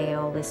is the way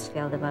I always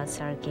felt about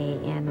Sergei.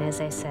 And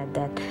as I said,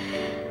 that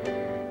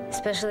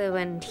especially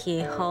when he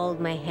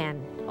held my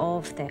hand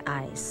off the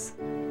ice,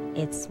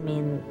 it's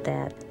mean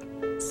that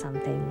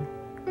something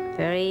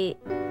very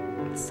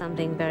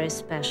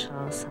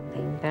special,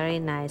 something very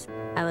nice.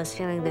 I was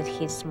feeling that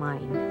he's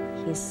mine.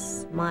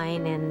 He's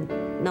mine, and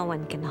no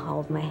one can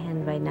hold my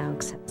hand right now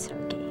except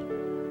Sergei.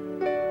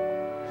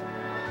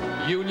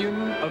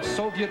 Union of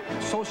Soviet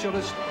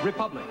Socialist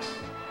Republics.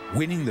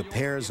 Winning the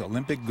pair's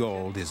Olympic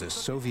gold is a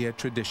Soviet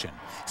tradition.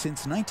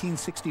 Since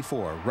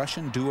 1964,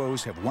 Russian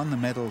duos have won the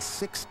medal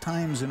 6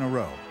 times in a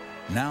row.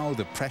 Now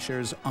the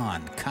pressure's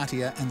on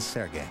Katya and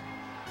Sergei.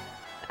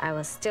 I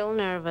was still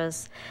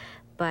nervous,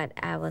 but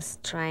I was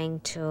trying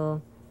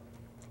to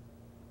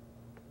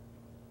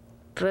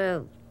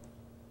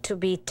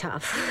be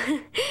tough.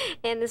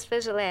 And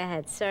especially I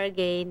had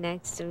Sergei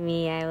next to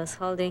me. I was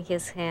holding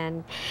his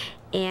hand,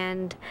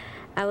 and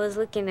I was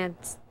looking at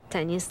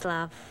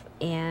Stanislav,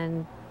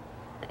 and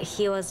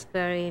he was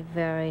very,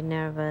 very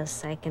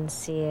nervous. I can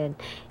see it.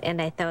 And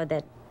I thought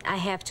that I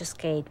have to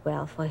skate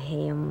well for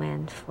him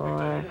and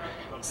for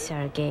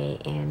Sergei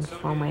and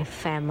for my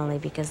family,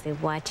 because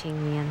they're watching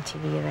me on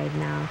TV right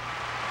now.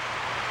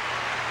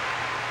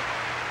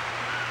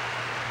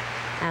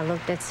 I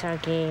looked at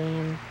Sergei,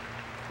 and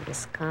he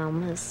was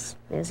calm as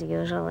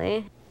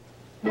usually.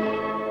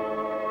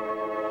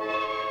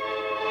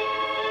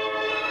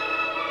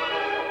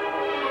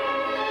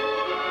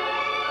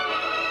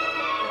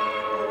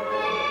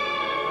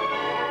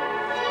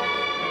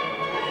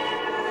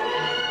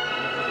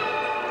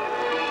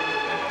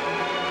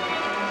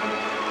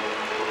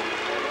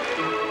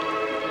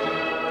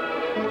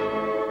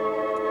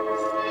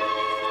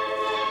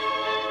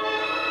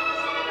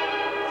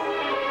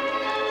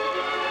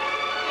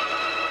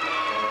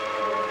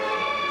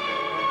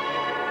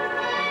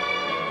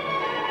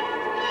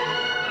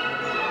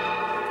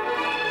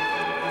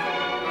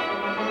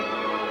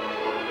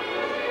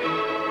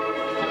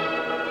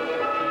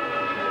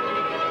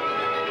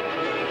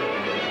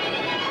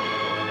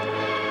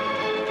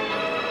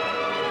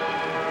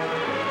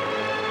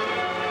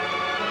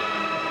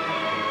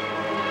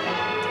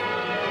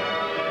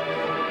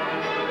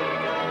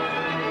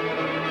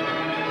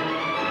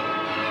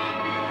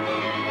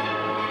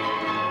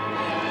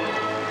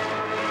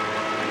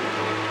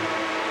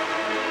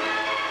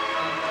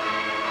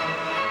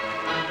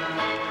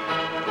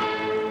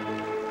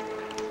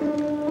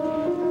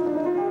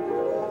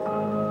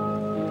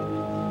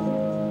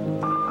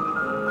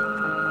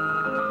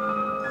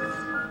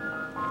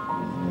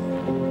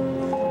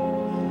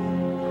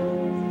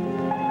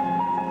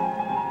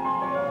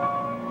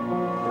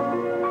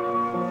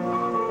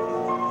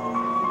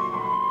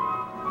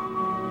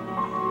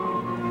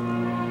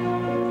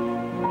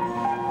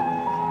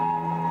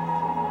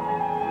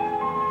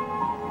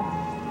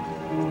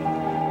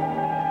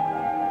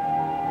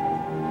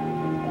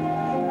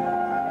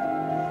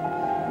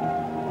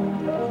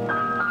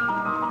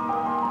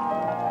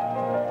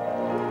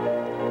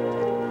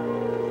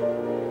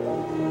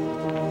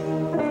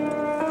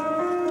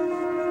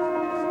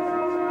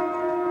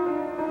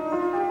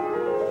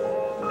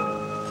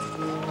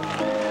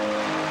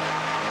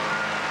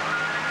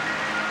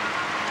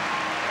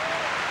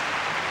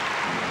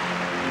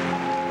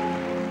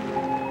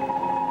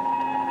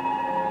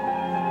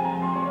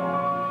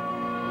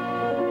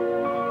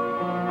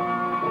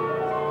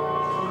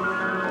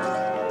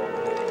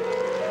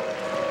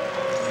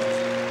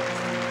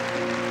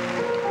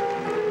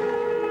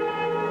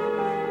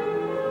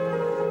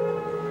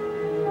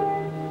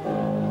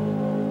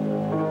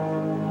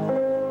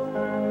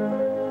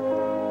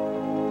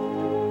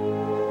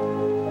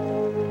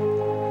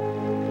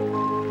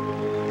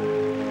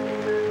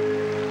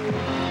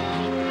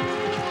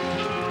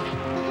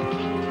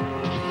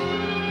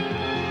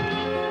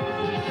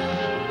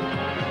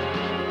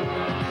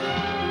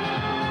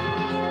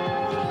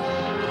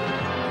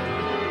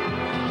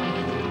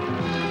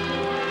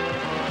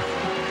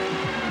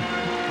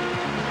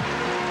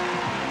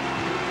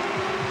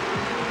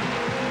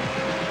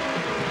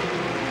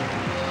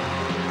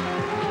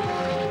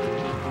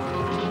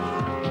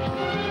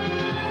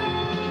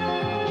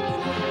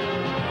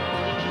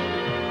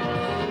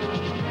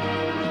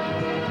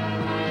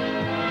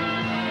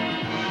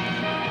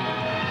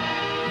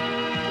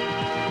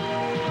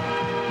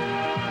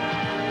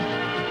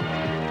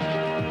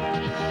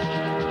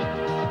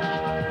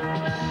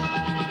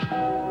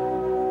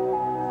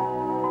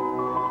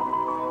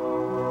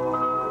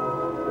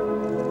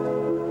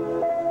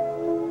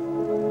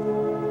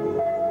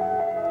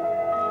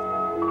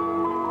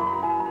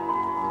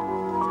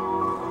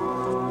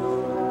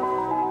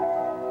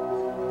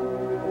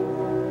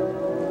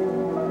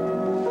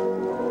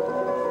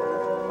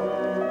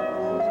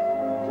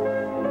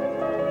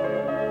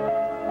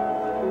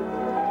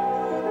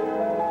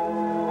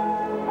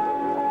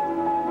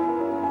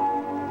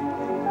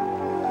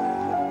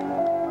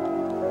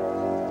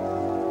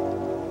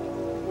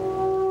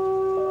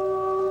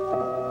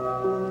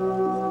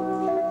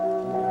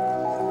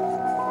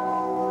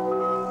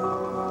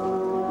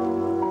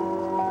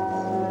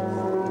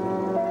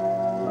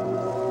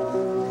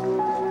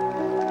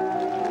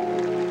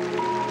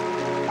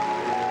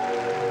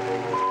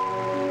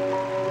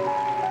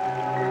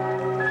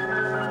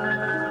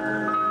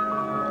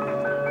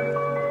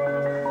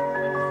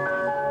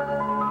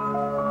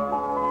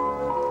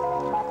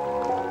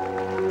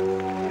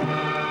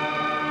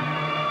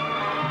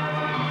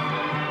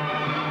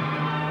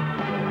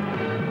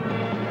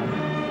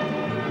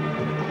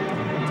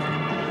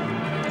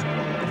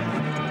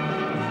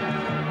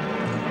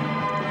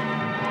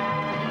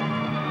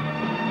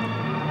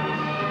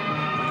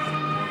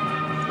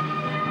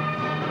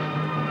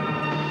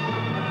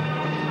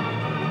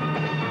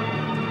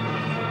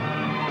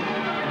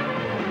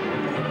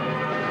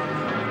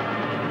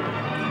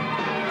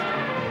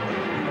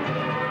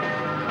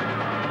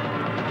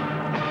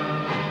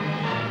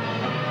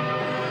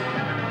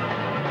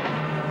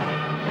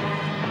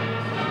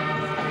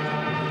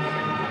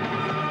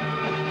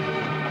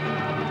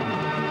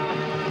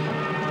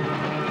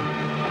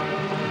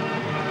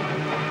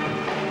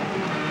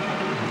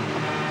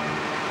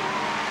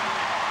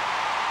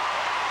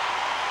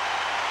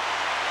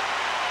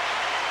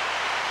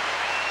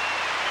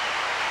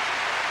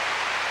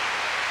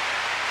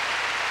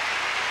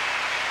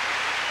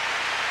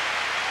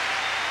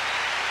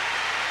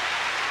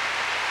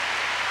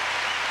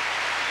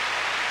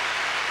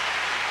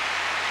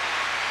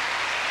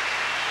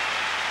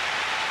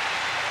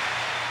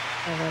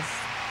 It was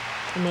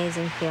an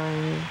amazing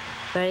feeling.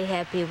 Very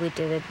happy we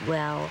did it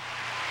well.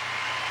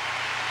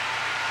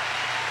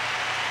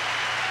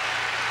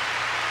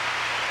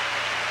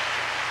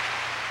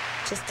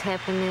 Just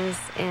happiness,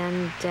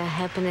 and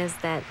happiness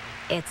that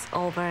it's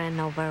over and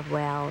over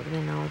well,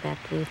 you know, that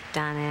we've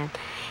done it.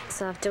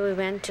 So after we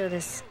went to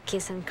this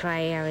kiss and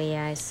cry area,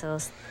 I saw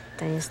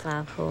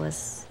Stanislav, who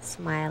was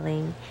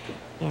smiling,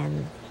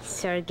 and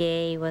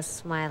Sergei was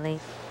smiling.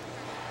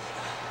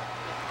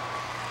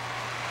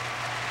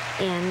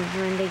 And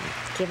when they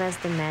give us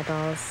the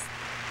medals,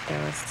 there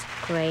was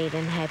a great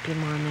and happy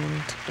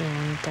moment,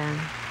 and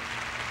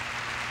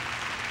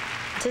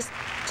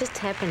just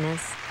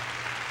happiness.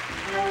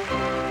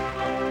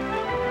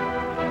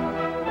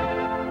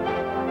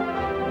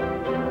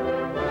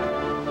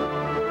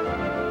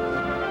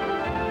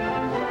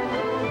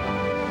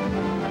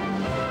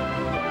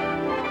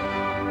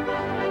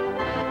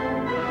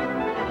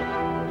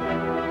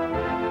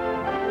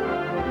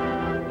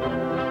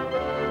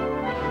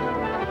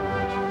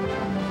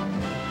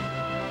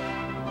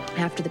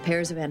 After the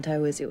pairs event,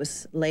 it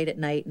was late at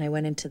night, and I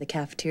went into the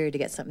cafeteria to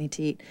get something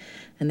to eat,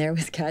 and there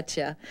was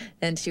Katya,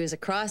 and she was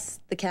across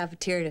the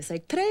cafeteria, and it was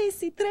like,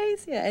 Tracy,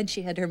 Tracy, and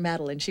she had her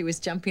medal, and she was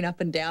jumping up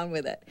and down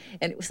with it,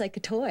 and it was like a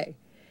toy.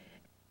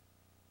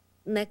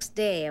 Next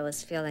day, I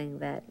was feeling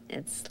that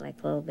it's like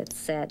a little bit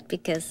sad,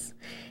 because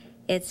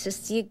it's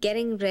just you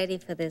getting ready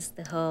for this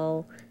the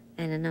whole,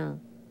 I don't know,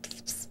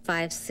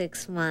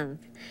 5-6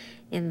 months,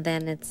 and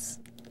then it's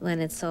when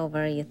it's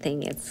over, you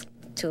think it's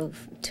too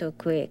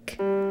quick.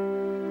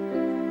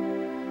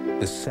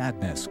 The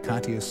sadness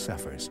Katya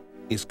suffers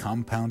is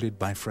compounded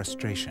by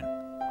frustration.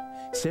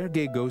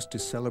 Sergei goes to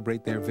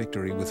celebrate their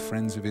victory with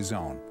friends of his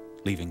own,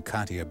 leaving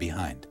Katya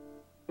behind.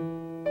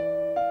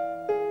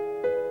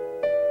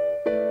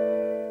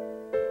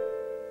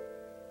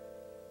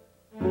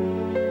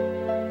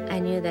 I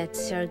knew that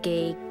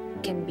Sergei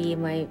can be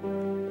my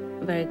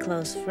very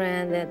close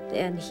friend,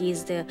 and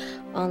he's the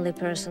only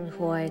person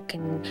who I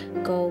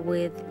can go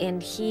with,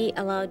 and he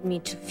allowed me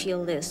to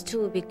feel this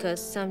too,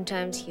 because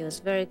sometimes he was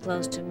very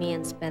close to me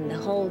and spent the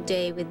whole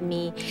day with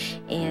me,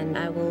 and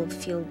I will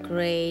feel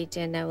great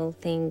and I will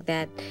think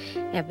that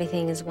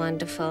everything is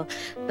wonderful,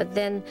 but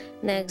then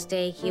next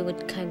day he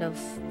would kind of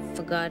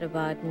forget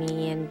about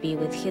me and be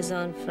with his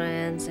own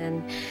friends,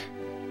 and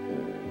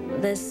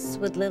this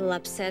would little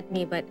upset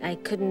me, but I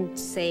couldn't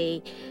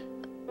say,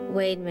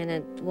 wait a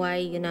minute, why are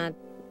you not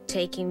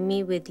taking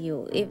me with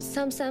you?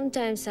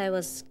 Sometimes I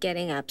was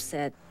getting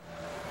upset.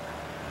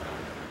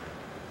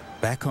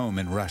 Back home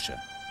in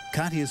Russia,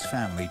 Katya's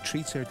family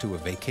treats her to a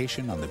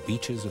vacation on the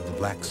beaches of the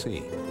Black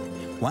Sea.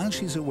 While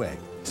she's away,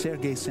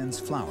 Sergei sends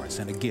flowers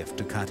and a gift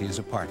to Katya's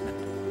apartment.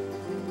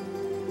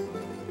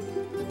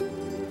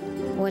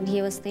 When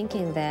he was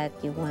thinking that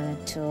he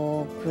wanted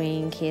to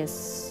bring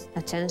his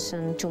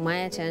attention to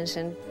my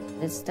attention,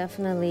 it's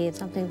definitely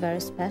something very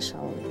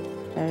special.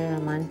 Very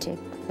romantic,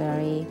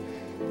 very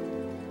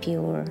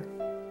pure.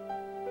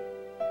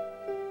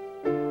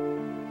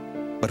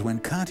 But when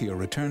Katya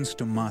returns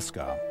to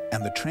Moscow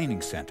and the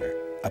training center,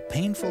 a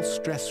painful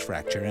stress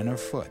fracture in her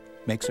foot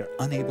makes her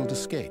unable to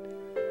skate.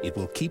 It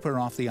will keep her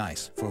off the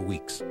ice for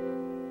weeks.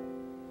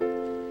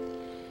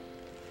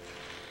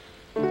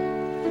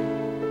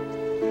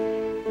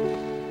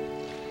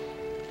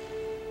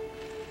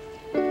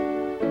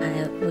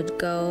 I would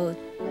go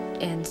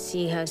and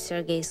see how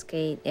Sergei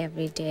skate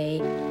every day.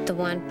 The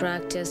one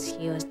practice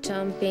he was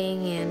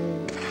jumping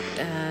and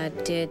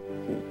did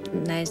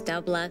nice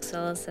double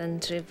axels and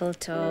triple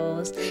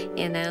toes,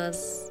 and I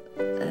was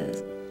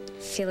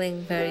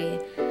feeling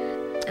very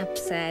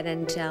upset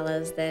and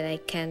jealous that I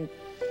can't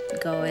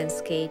go and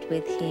skate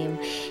with him.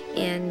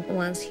 And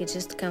once he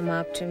just come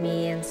up to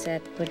me and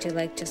said, would you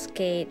like to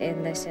skate?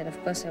 And I said, of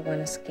course I want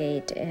to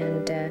skate.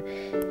 And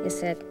he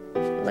said,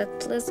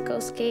 let's go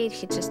skate.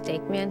 He just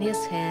take me on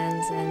his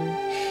hands and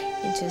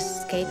he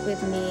just skate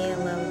with me a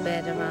little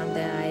bit around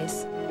the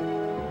ice.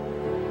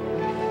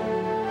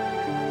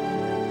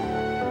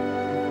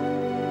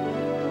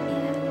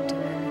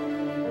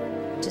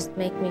 And just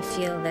make me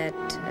feel that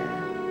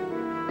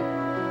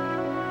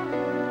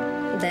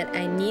that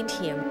I need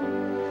him.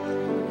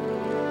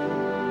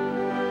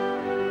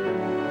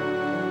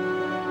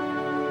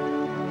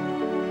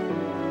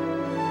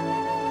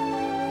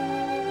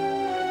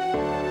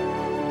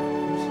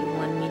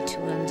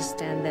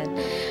 Understand that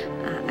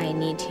I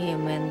need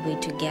him and we're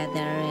together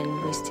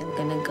and we're still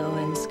gonna go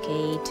and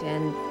skate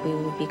and we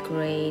will be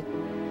great.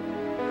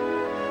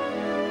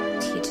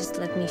 He just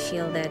let me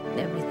feel that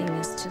everything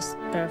is just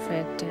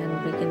perfect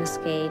and we're gonna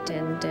skate,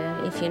 and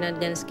if you're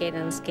not gonna skate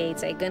on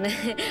skates, I'm gonna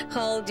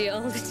hold you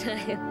all the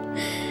time.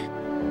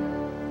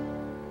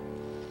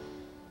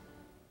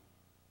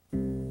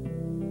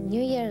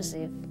 New Year's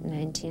Eve,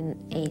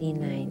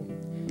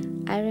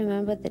 1989. I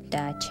remember the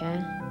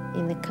dacha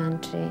in the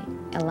country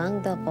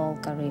along the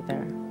Volga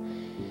River.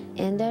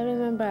 And I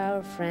remember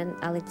our friend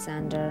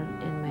Alexander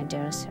and my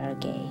dear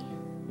Sergei.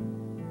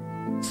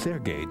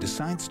 Sergei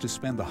decides to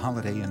spend the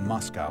holiday in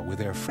Moscow with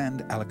their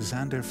friend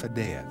Alexander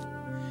Fadeev.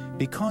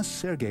 Because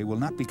Sergei will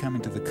not be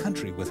coming to the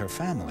country with her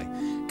family,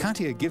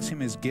 Katya gives him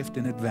his gift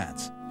in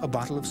advance, a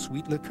bottle of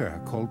sweet liqueur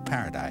called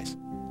Paradise,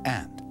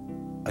 and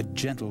a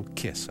gentle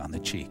kiss on the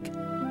cheek.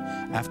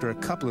 After a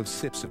couple of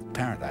sips of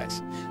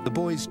Paradise, the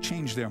boys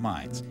change their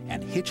minds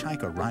and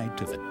hitchhike a ride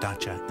to the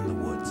dacha in the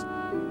woods.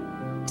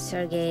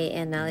 Sergei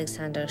and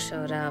Alexander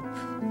showed up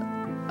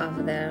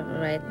over there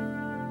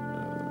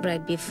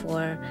right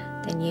before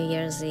the New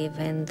Year's Eve,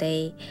 and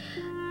they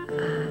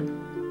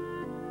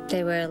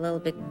were a little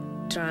bit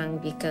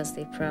drunk because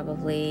they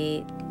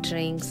probably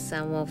drank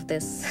some of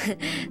this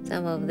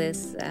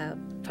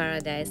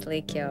Paradise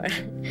liqueur,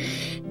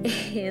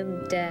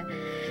 and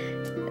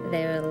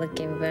they were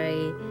looking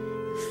very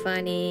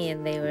funny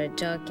and they were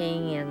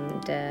joking,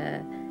 and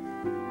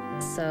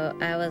so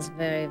I was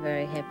very,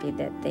 very happy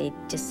that they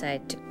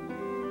decided to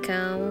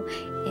come.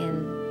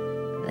 And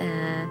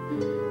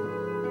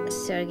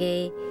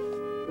Sergei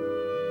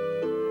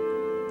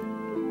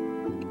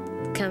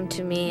come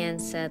to me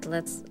and said,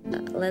 let's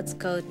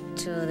go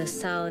to the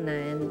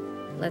sauna and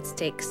let's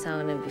take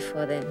sauna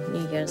before the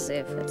New Year's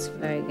Eve. It's a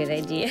very good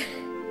idea.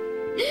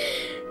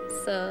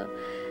 So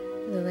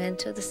we went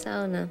to the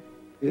sauna.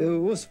 It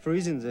was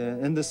freezing there,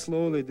 and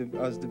slowly,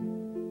 as the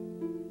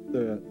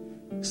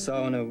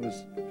sauna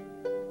was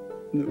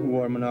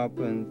warming up,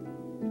 and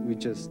we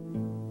just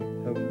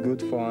have good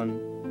fun.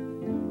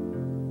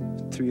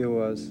 The three of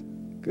us,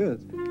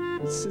 good.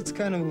 It's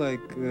kind of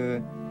like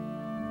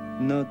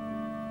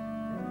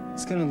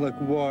It's kind of like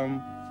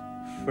warm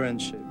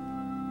friendship.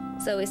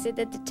 So we sit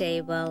at the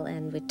table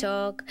and we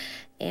talk,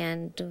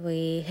 and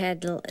we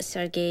had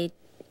Sergei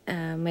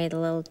made a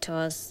little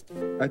toast.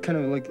 I kind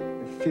of like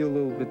feel a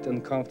little bit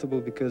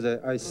uncomfortable because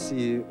I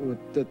see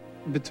that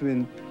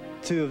between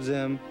two of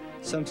them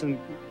something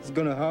is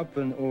gonna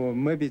happen, or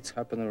maybe it's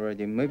happened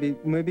already. Maybe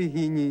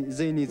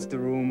they need the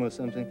room or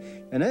something.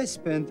 And I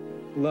spent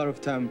a lot of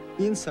time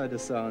inside the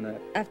sauna.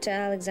 After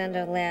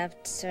Alexander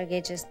left, Sergei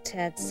just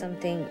had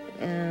something,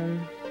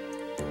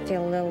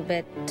 feel a little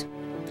bit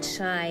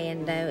shy,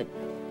 and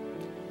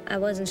I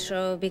wasn't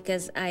sure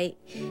because I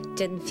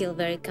didn't feel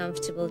very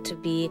comfortable to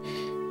be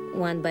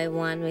one by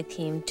one with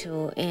him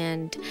too.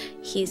 And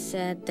he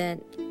said that,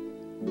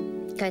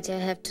 Katya, I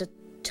have to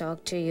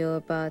talk to you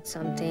about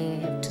something.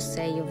 I have to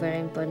say you a very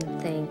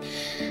important thing.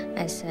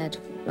 I said,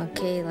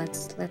 okay,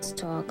 let's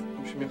talk.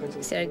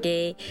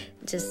 Sergei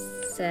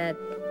just said,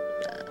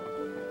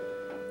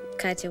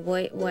 Katya,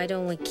 why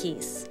don't we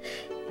kiss?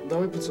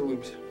 Давай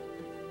поцелуемся.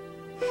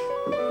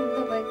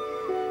 Давай.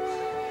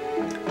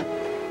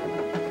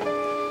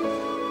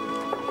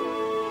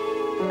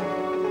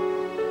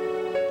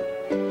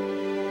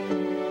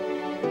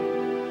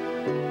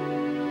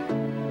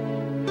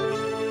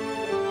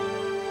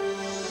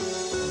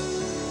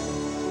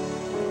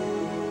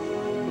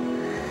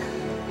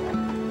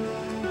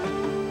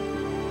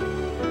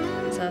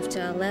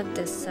 After I left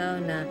the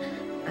sauna,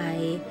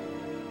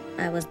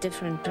 I was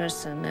different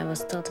person. I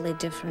was totally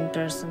different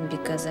person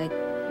because I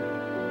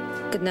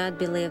could not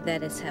believe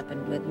that it's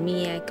happened with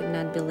me. I could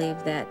not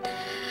believe that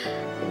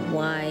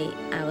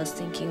I was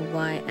thinking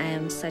why I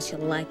am such a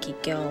lucky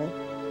girl.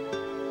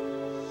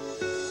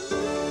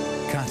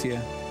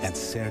 Katya and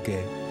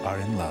Sergei are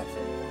in love.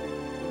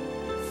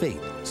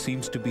 Fate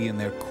seems to be in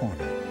their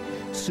corner,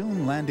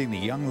 soon landing the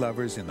young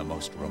lovers in the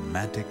most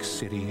romantic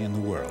city in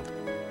the world,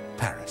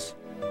 Paris,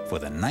 for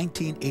the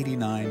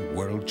 1989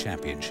 World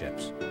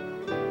Championships.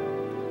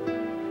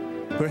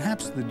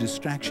 Perhaps the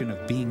distraction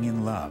of being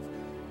in love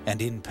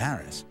and in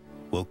Paris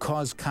will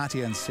cause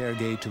Katya and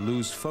Sergei to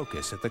lose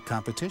focus at the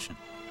competition.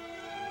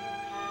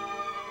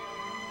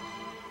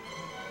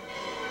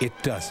 It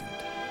doesn't.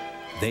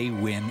 They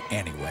win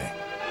anyway,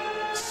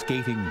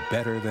 skating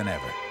better than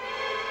ever.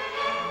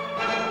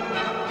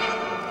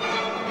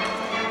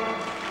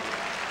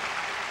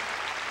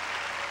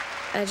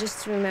 I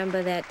just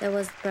remember that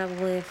was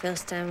probably the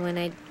first time when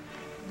I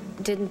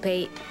didn't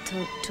pay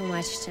too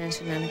much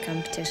attention on the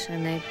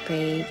competition. I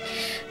paid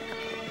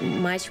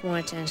much more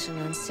attention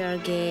on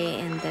Sergei,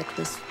 and that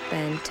we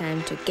spent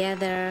time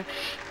together,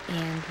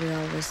 and we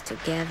always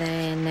together,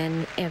 and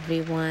then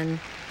everyone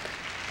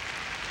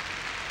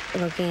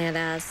looking at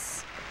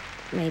us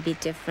maybe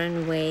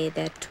different way,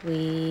 that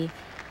we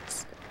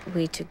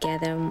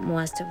together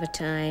most of the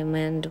time,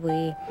 and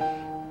we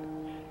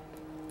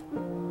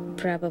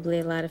probably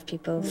a lot of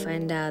people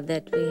find out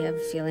that we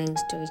have feelings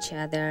to each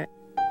other.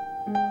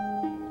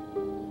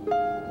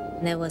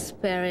 There was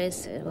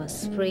Paris, it was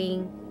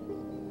spring,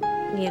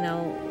 you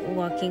know,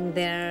 walking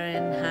there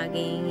and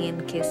hugging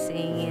and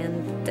kissing,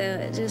 and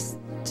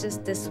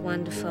just this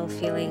wonderful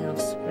feeling of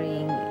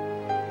spring.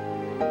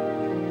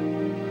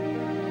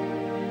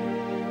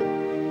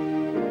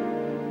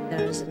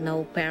 There's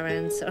no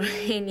parents or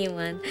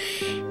anyone.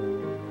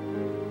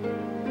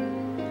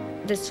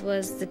 This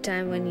was the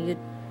time when you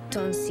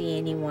don't see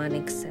anyone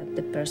except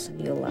the person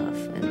you love,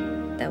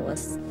 and that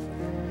was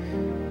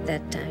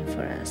that time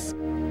for us.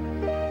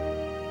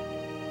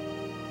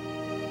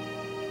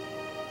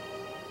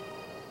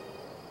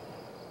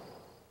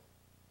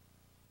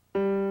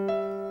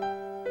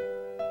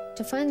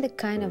 To find the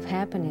kind of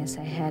happiness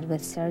I had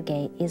with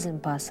Sergei is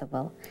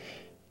impossible.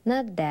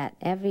 Not that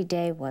every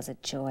day was a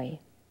joy.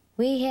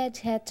 We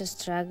had to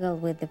struggle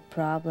with the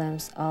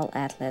problems all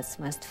athletes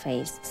must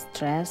face: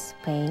 stress,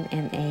 pain,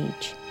 and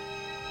age.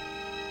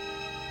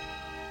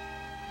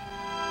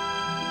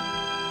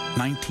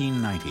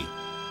 1990.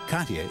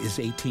 Katya is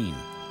 18.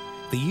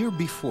 The year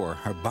before,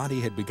 her body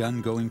had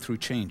begun going through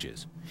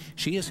changes.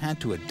 She has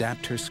had to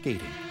adapt her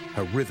skating,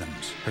 her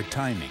rhythms, her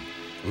timing,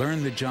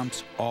 learn the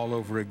jumps all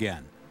over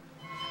again.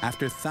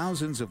 After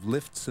thousands of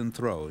lifts and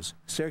throws,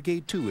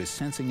 Sergei too is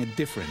sensing a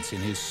difference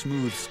in his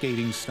smooth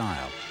skating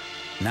style.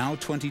 Now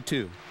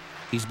 22,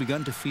 he's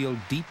begun to feel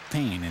deep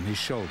pain in his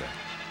shoulder.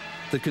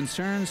 The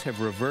concerns have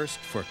reversed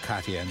for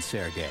Katya and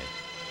Sergei.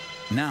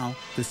 Now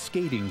the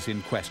skating's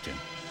in question,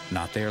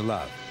 not their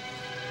love.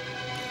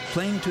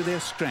 Playing to their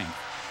strength,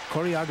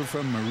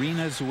 choreographer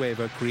Marina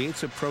Zueva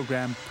creates a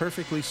program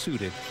perfectly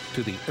suited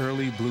to the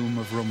early bloom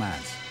of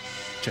romance.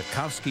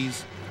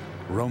 Tchaikovsky's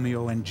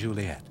Romeo and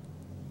Juliet.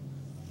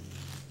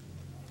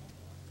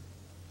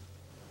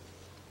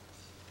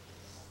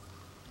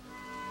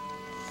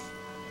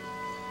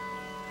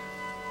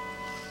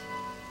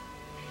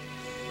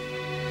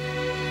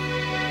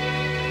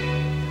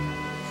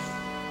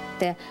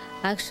 The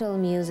actual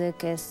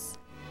music is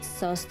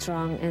so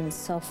strong and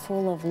so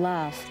full of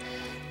love.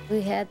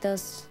 We had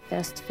those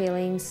first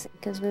feelings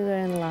because we were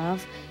in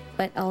love,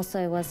 but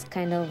also it was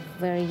kind of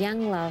very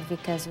young love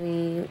because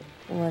we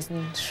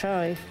wasn't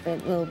sure if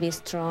it will be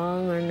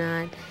strong or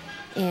not.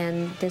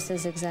 And this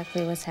is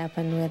exactly what's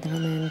happened with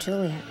Romeo and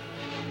Juliet.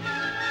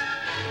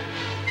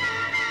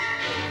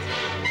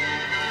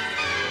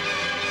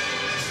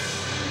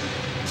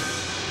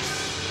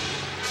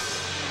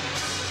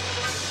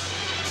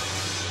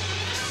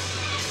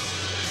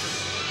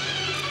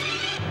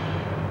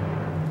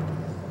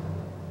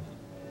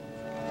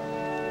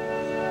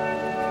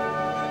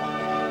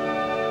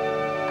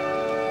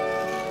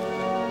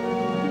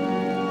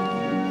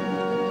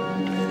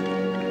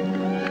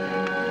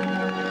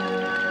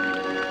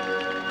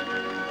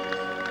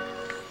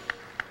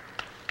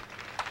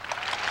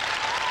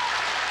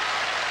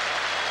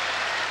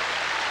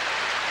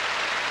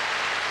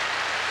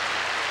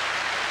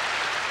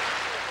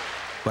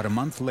 But a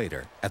month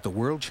later, at the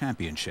World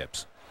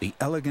Championships, the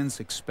elegance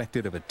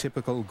expected of a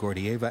typical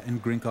Gordeeva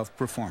and Grinkov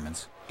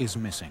performance is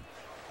missing.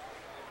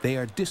 They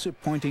are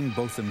disappointing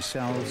both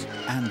themselves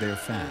and their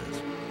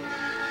fans.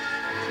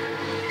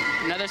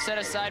 Another set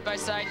of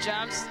side-by-side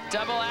jumps,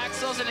 double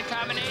axels in a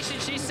combination.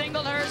 She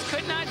singled hers,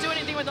 could not do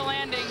anything with the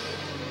landing.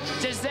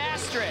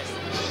 Disastrous.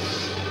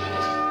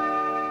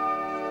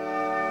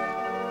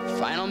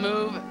 Final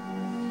move.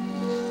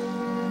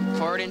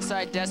 Forward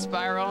inside death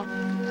spiral.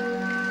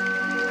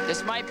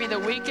 This might be the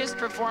weakest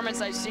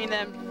performance I've seen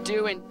them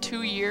do in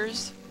 2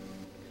 years,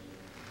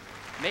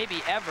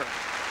 maybe ever.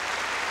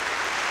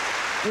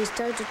 We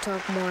started to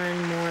talk more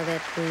and more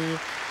that we're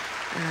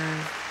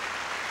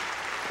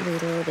a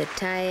little bit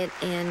tired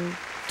and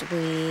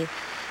we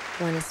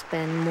want to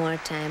spend more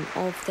time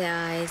off the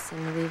ice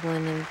and we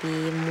want to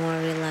be more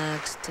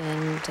relaxed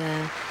and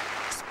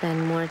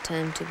spend more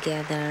time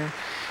together.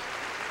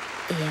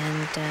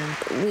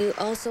 And we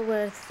also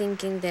were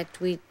thinking that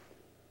we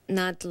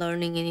not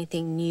learning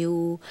anything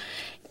new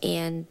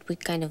and we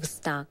kind of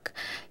stuck,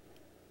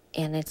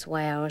 and it's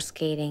why our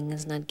skating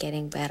is not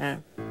getting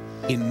better.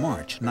 In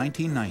March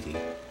 1990,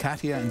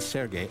 Katya and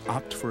Sergei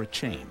opt for a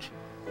change.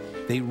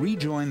 They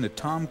rejoin the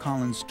Tom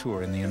Collins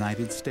Tour in the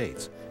United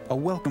States, a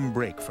welcome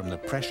break from the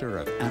pressure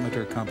of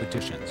amateur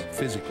competitions,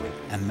 physically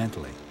and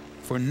mentally.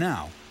 For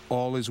now,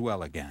 all is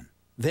well again.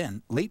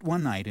 Then, late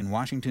one night in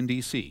Washington,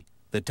 D.C.,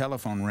 the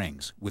telephone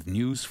rings with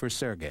news for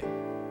Sergei.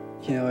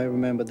 You know, I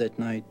remember that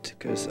night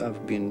because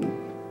I've been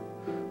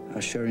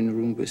sharing a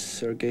room with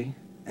Sergei,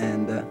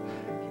 and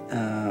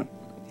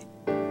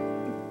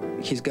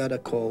he's got a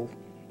call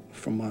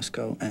from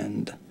Moscow,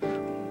 and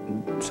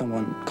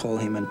someone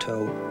called him and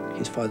told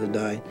his father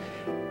died.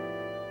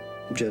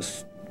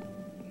 Just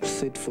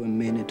sit for a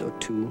minute or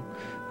two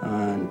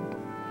and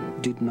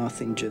did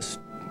nothing,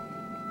 just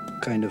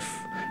kind of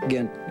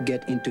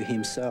get into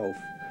himself.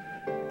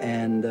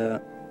 And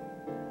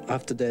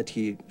after that,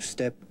 he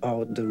stepped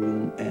out the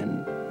room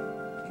and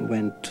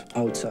went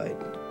outside.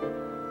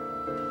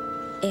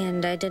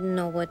 And I didn't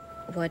know what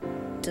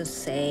to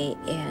say,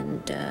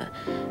 and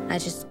I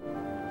just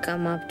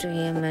come up to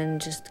him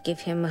and just give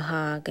him a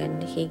hug,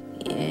 and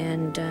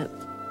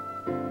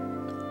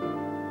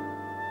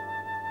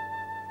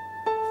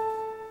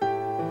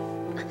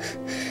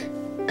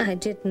I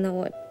didn't know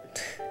what.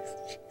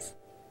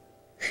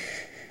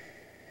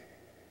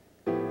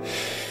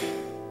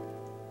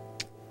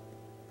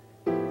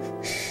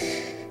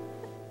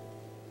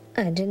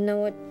 I didn't know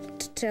what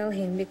to tell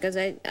him because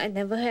I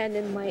never had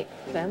in my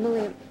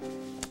family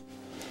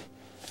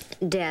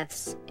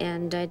deaths,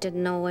 and I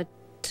didn't know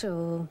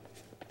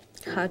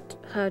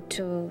how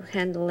to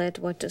handle it,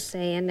 what to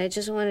say, and I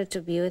just wanted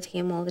to be with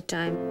him all the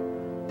time.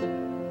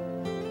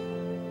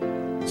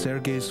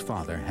 Sergei's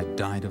father had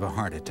died of a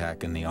heart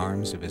attack in the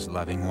arms of his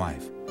loving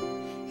wife.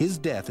 His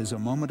death is a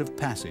moment of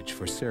passage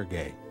for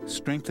Sergei,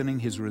 strengthening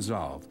his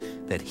resolve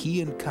that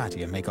he and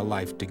Katya make a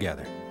life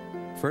together.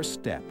 First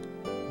step,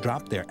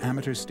 drop their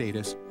amateur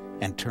status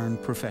and turn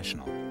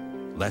professional.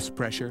 Less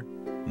pressure,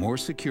 more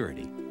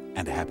security,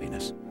 and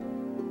happiness.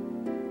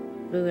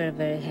 We were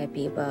very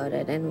happy about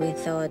it, and we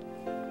thought,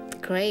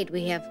 great,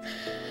 we have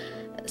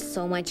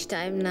so much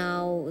time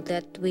now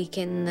that we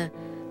can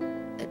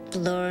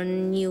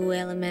learn new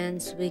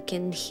elements, we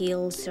can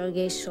heal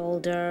Sergei's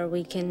shoulder,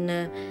 we can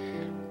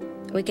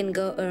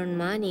go earn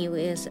money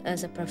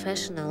as a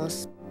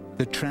professionals.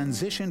 The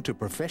transition to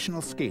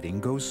professional skating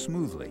goes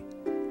smoothly.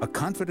 A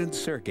confident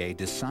Sergei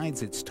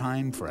decides it's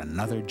time for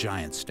another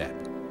giant step.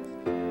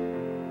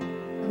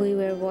 We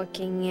were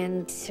walking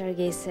and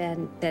Sergei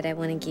said that I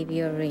want to give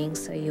you a ring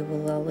so you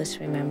will always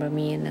remember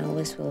me and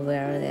always will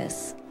wear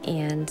this.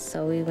 And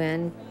so we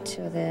went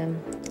to the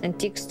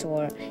antique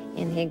store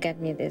and he got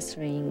me this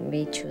ring.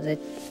 We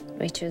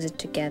chose it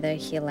together.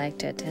 He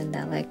liked it and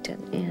I liked it,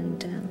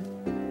 and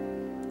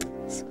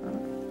so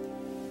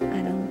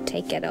I don't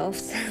take it off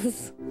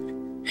since.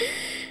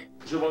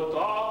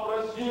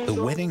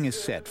 The wedding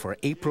is set for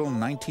April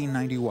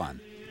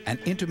 1991, an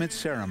intimate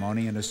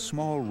ceremony in a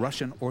small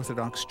Russian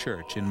Orthodox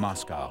church in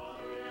Moscow.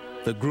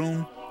 The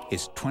groom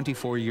is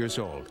 24 years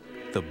old,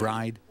 the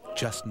bride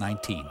just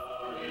 19.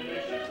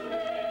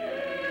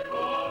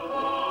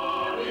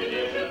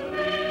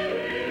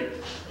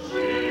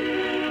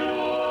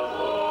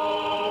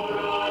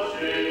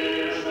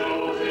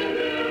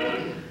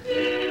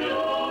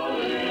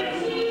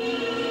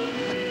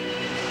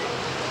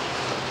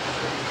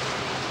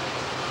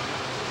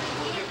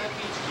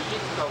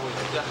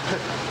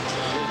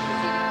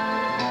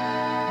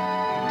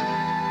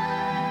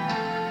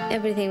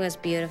 Everything was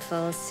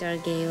beautiful.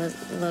 Sergei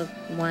looked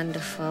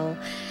wonderful,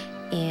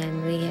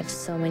 and we have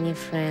so many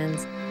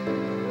friends.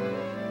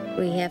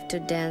 We have to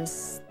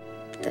dance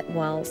the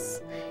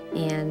waltz,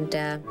 and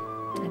I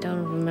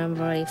don't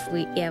remember if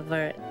we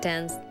ever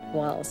danced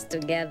waltz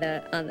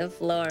together on the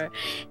floor,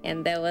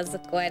 and that was a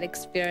quite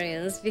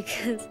experience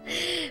because,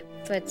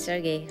 but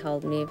Sergei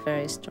held me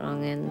very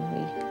strong,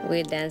 and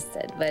we danced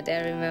it. But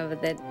I remember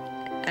that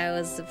I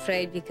was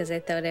afraid because I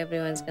thought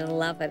everyone's gonna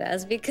laugh at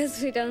us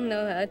because we don't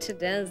know how to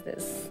dance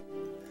this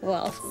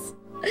waltz.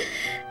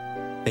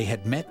 They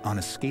had met on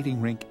a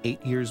skating rink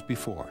 8 years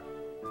before.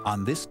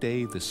 On this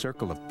day, the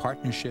circle of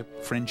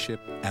partnership, friendship,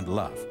 and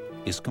love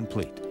is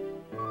complete.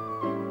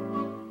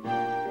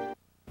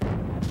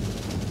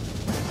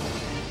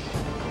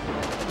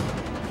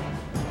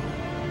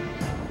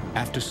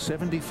 After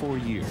 74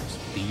 years,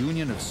 the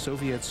Union of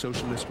Soviet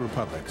Socialist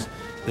Republics,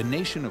 the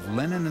nation of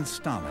Lenin and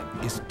Stalin,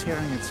 is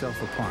tearing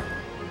itself apart.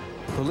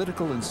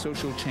 Political and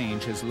social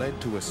change has led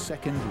to a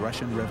second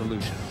Russian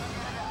Revolution.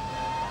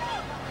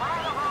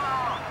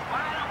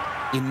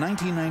 In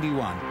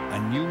 1991, a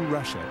new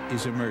Russia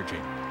is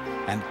emerging,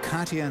 and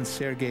Katya and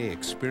Sergei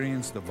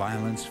experience the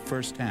violence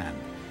firsthand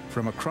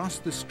from across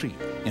the street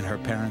in her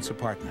parents'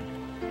 apartment.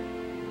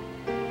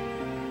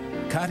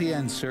 Katya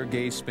and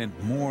Sergei spent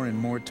more and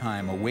more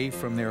time away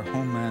from their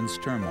homeland's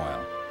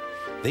turmoil.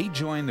 They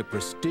join the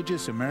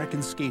prestigious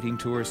American skating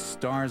tour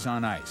Stars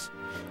on Ice,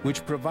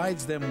 which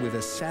provides them with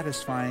a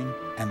satisfying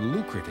and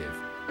lucrative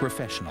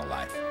professional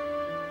life.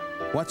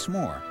 What's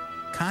more,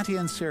 Katya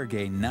and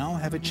Sergei now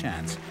have a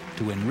chance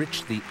to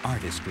enrich the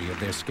artistry of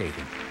their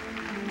skating.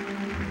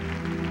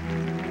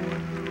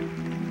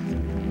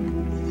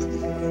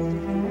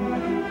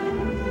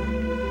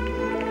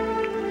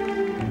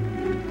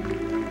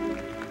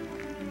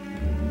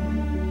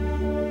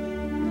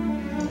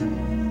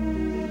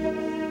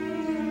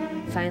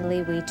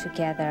 Finally, we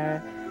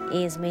together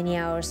as many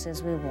hours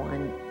as we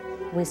want.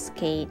 We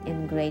skate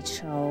in great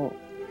show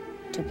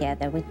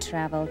together. We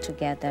travel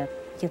together.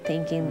 You're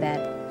thinking that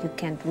you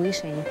can't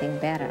wish anything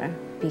better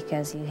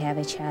because you have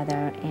each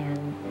other.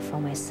 And for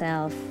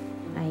myself,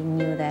 I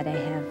knew that I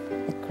have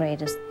the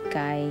greatest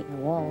guy in the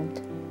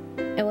world.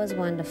 It was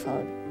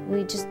wonderful.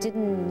 We just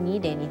didn't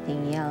need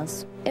anything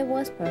else. It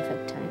was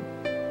perfect time.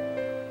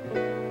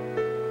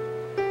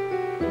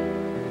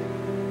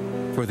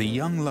 For the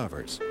young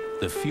lovers,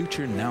 the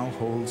future now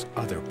holds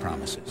other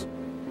promises.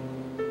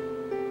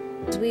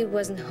 We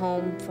wasn't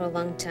home for a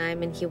long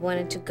time, and he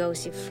wanted to go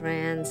see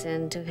friends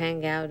and to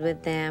hang out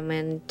with them,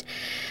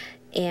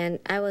 and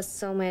I was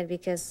so mad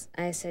because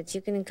I said,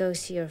 you're gonna go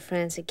see your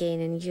friends again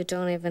and you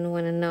don't even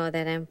want to know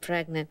that I'm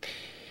pregnant.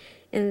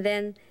 And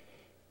then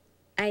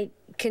I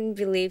couldn't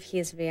believe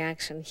his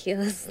reaction. He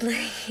was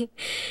like,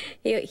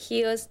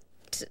 he was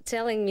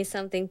telling me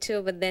something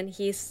too, but then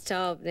he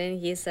stopped and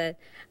he said,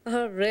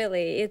 oh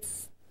really,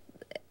 it's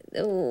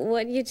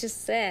what you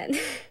just said.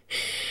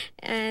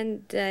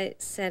 And I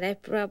said, I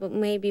probably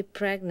may be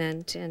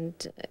pregnant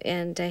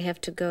and I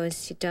have to go and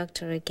see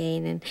doctor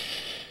again. And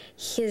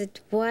he said,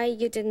 why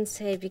you didn't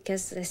say?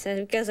 Because I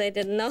said, because I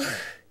didn't know.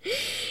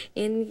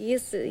 And he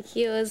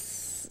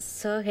was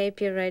so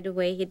happy right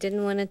away. He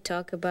didn't want to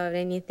talk about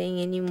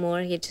anything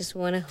anymore. He just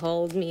want to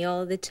hold me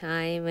all the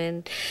time.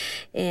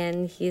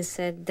 And he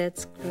said,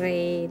 that's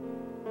great.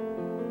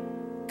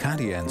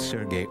 Katya and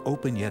Sergei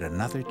open yet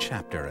another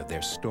chapter of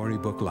their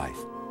storybook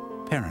life,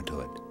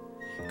 parenthood.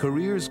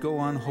 Careers go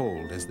on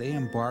hold as they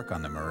embark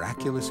on the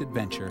miraculous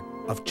adventure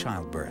of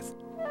childbirth.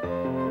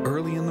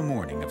 Early in the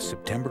morning of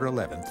September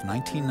 11th,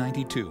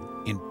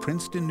 1992, in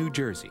Princeton, New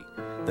Jersey,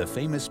 the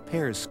famous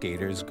pair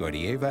skaters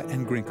Gordeeva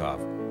and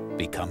Grinkov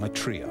become a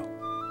trio.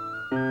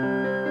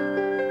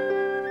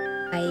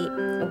 I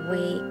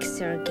wake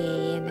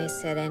Sergei and I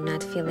said, I'm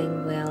not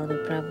feeling well, we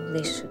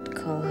probably should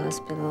call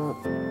hospital.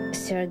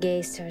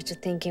 Sergei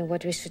started thinking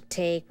what we should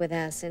take with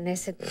us, and I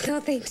said,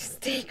 nothing,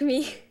 just take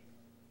me.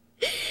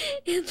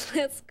 And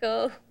let's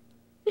go.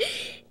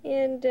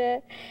 And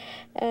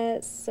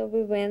so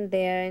we went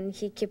there, and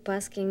he kept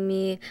asking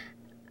me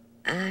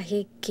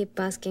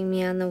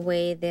on the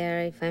way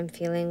there if I'm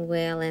feeling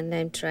well, and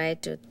I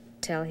tried to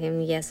tell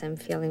him, yes, I'm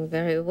feeling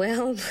very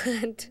well,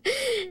 but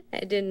I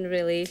didn't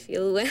really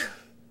feel well.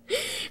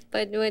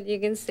 But what you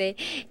can say,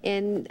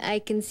 and I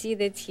can see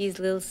that he's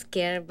a little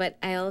scared, but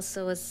I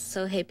also was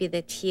so happy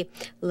that he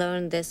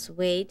learned this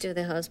way to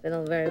the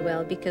hospital very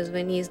well, because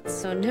when he's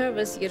so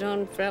nervous, you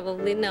don't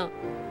probably know.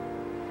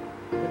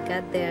 We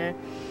got there,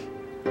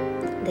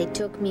 they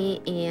took me,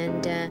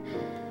 and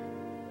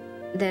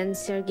then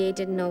Sergei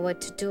didn't know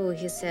what to do.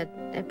 He said,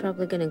 I'm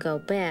probably gonna go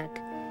back.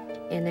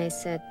 And I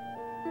said,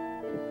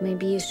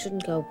 maybe you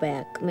shouldn't go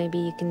back. Maybe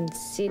you can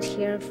sit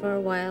here for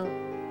a while.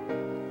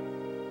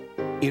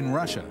 In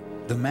Russia,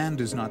 the man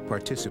does not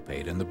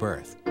participate in the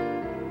birth.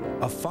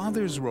 A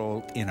father's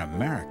role in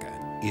America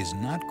is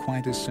not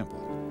quite as simple.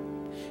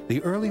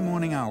 The early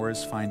morning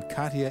hours find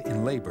Katya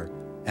in labor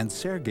and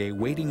Sergei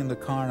waiting in the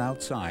car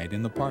outside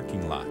in the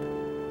parking lot.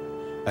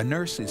 A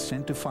nurse is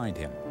sent to find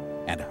him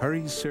and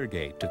hurries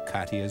Sergei to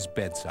Katya's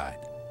bedside.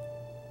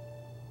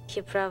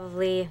 He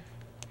probably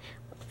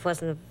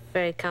wasn't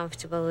very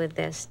comfortable with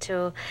this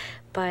too,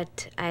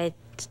 but I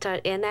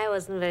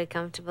wasn't very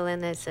comfortable,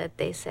 and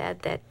they said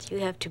that you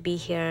have to be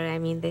here. I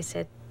mean, they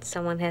said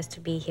someone has to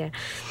be here.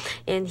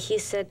 And he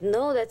said,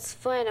 no, that's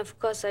fine, of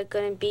course I'm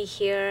gonna be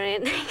here.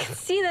 And I can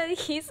see that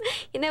he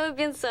never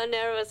been so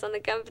nervous on a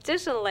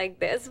competition like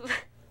this.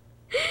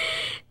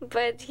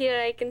 But here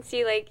I can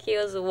see like he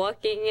was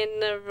walking in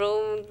the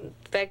room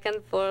back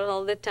and forth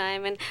all the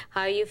time, and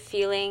how are you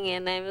feeling?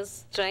 And I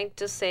was trying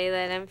to say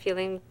that I'm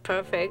feeling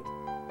perfect.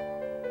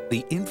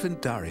 The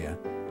infant Daria,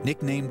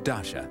 nicknamed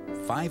Dasha,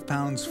 5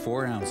 pounds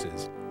 4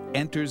 ounces,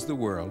 enters the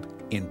world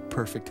in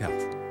perfect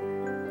health.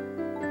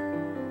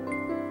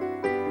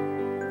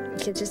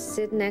 He just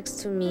sit next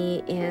to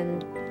me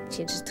and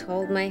he just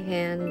hold my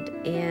hand,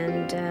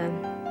 and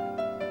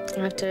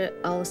after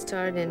all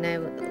started, and I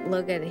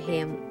look at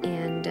him,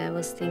 and I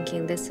was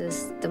thinking, this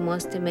is the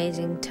most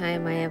amazing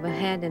time I ever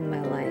had in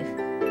my life.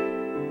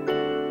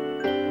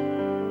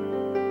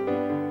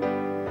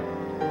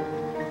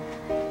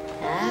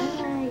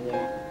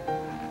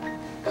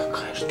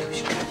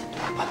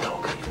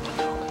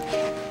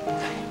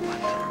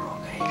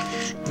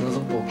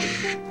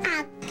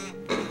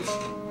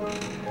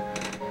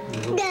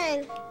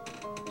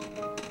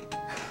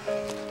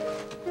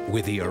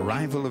 With the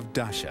arrival of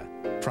Dasha,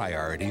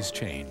 priorities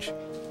change.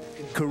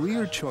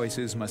 Career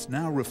choices must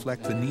now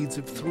reflect the needs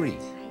of 3.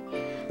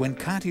 When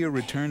Katya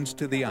returns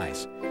to the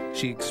ice,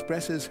 she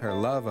expresses her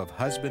love of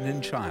husband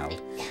and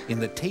child in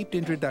the taped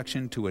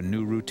introduction to a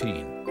new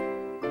routine.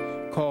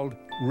 Called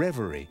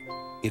Reverie,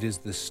 it is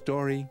the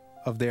story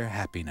of their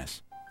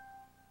happiness.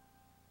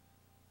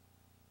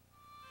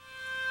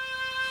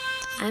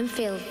 I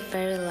feel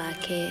very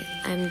lucky.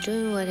 I'm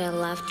doing what I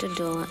love to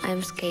do.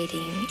 I'm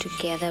skating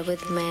together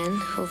with men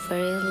who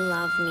very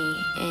love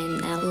me,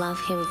 and I love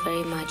him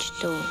very much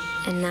too.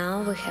 And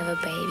now we have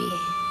a baby.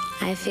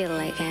 I feel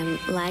like I'm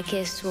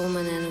luckiest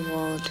woman in the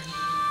world.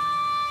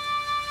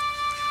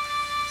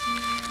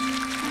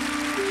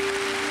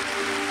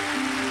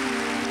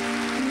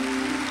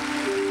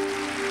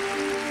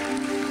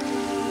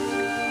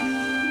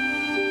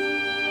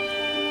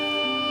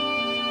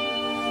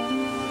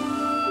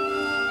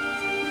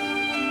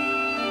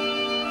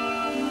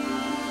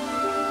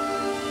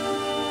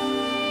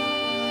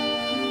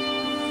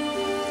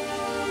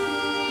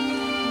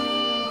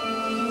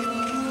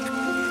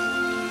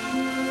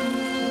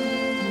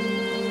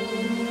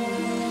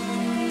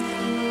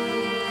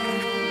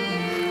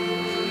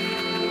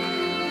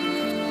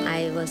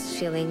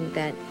 Feeling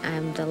that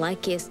I'm the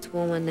luckiest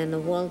woman in the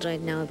world right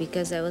now,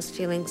 because I was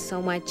feeling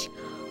so much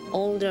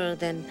older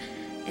than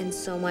and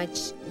so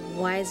much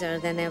wiser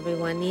than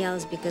everyone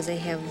else, because I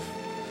have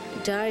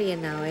Daria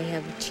now, I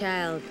have a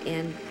child,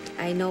 and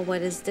I know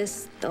what is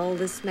this, all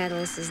these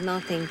medals is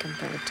nothing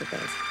compared to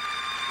this.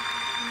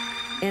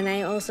 And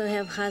I also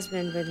have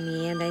husband with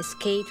me, and I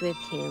skate with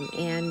him,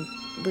 and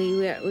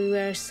we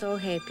were so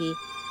happy.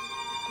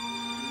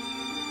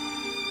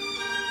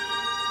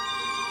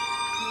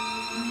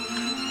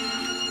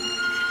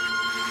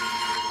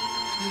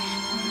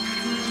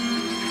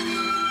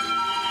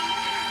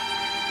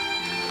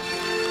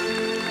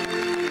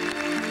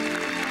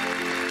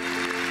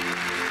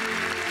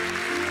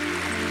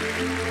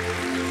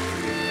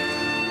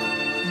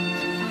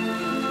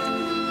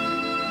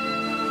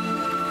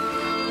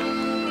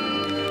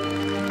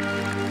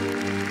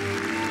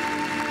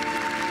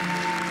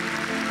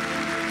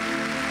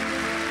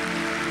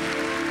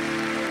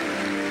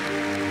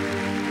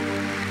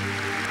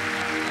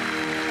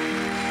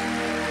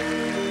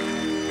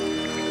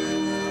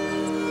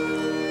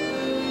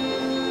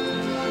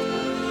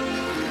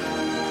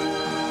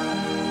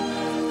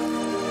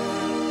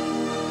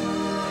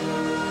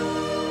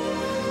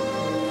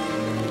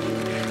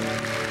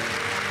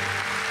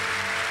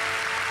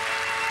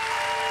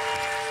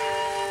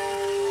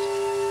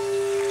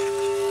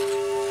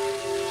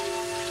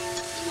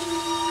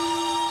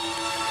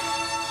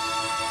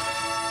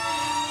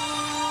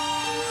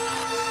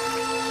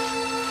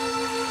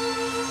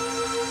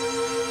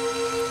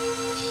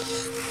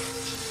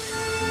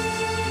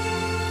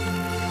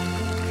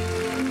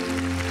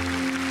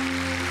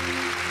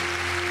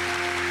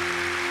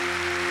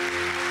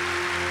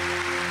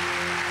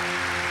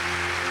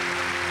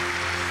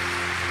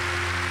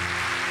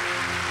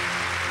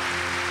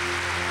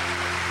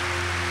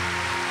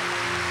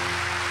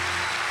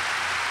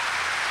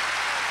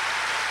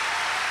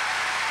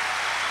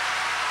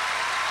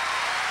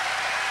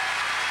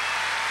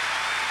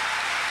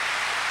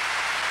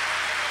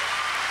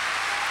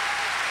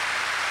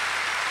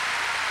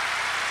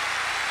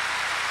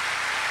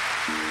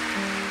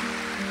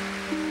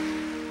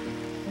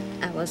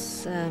 I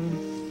was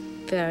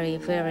very,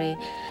 very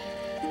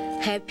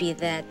happy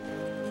that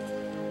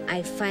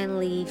I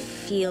finally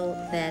feel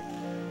that,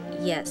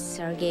 yes,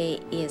 Sergei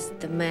is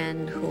the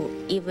man who,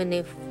 even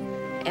if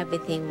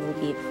everything will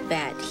be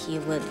bad, he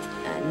would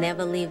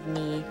never leave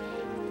me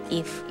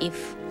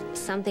if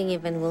something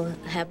even will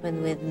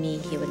happen with me,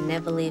 he would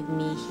never leave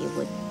me. He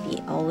would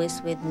be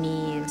always with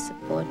me and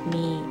support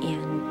me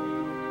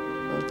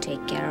and will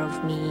take care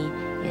of me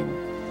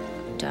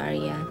and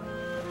Daria.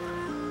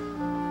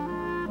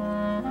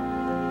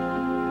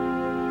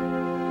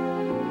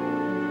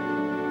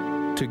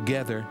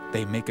 Together,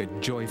 they make a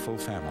joyful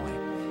family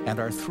and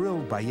are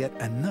thrilled by yet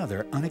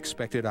another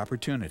unexpected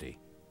opportunity.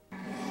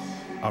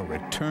 A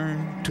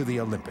return to the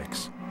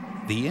Olympics.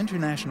 The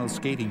International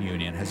Skating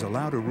Union has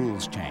allowed a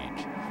rules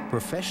change.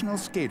 Professional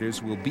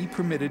skaters will be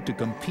permitted to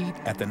compete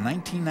at the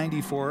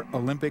 1994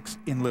 Olympics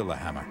in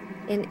Lillehammer.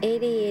 In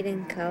 '88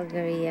 in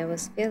Calgary, I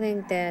was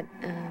feeling that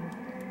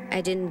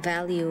I didn't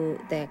value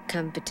the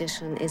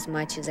competition as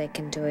much as I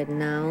can do it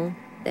now.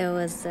 There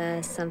was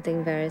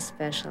something very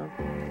special.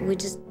 We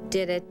just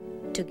did it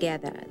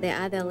together. The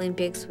other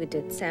Olympics we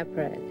did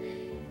separate.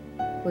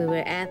 We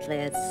were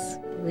athletes.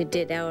 We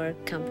did our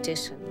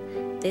competition.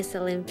 This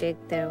Olympic,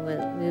 we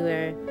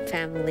were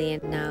family,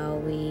 and now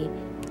we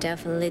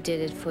definitely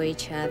did it for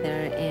each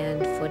other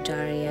and for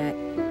Daria.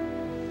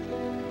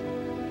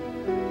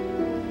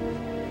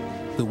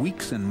 The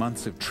weeks and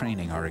months of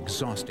training are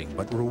exhausting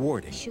but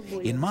rewarding.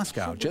 In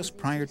Moscow, just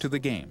prior to the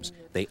Games,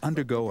 they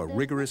undergo a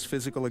rigorous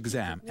physical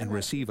exam and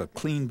receive a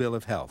clean bill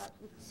of health.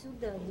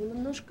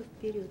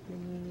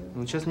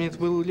 Ну, сейчас мне это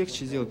было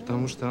легче сделать,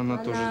 потому что она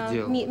тоже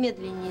делала.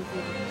 Медленнее.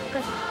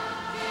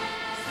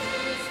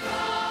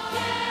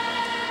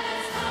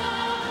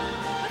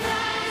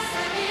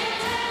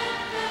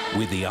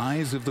 With the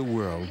eyes of the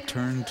world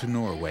turned to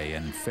Norway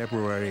in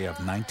February of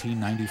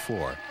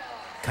 1994,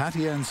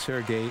 Katya and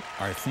Sergei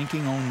are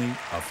thinking only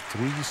of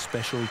 3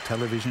 special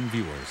television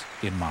viewers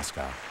in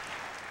Moscow.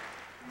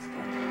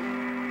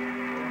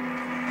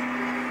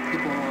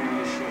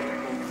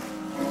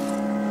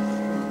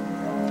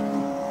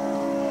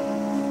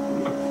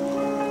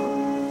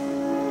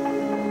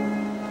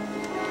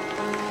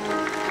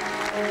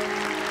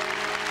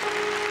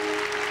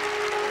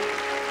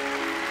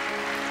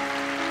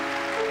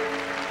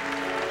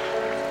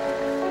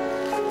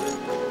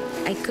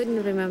 I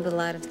couldn't remember a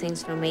lot of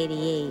things from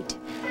 '88.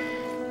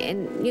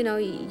 And, you know,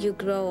 you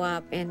grow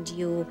up and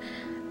you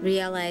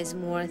realize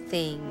more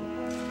things.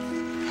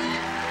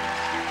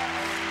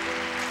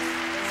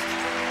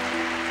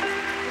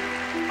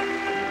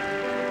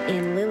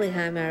 In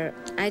Lillehammer,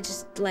 I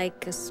just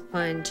like a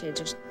sponge. I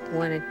just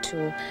wanted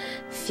to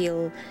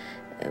feel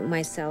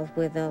myself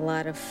with a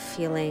lot of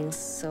feelings,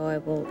 so I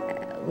will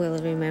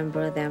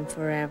remember them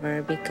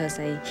forever, because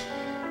I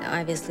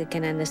obviously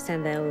can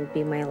understand that it will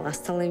be my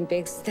last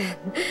Olympics then.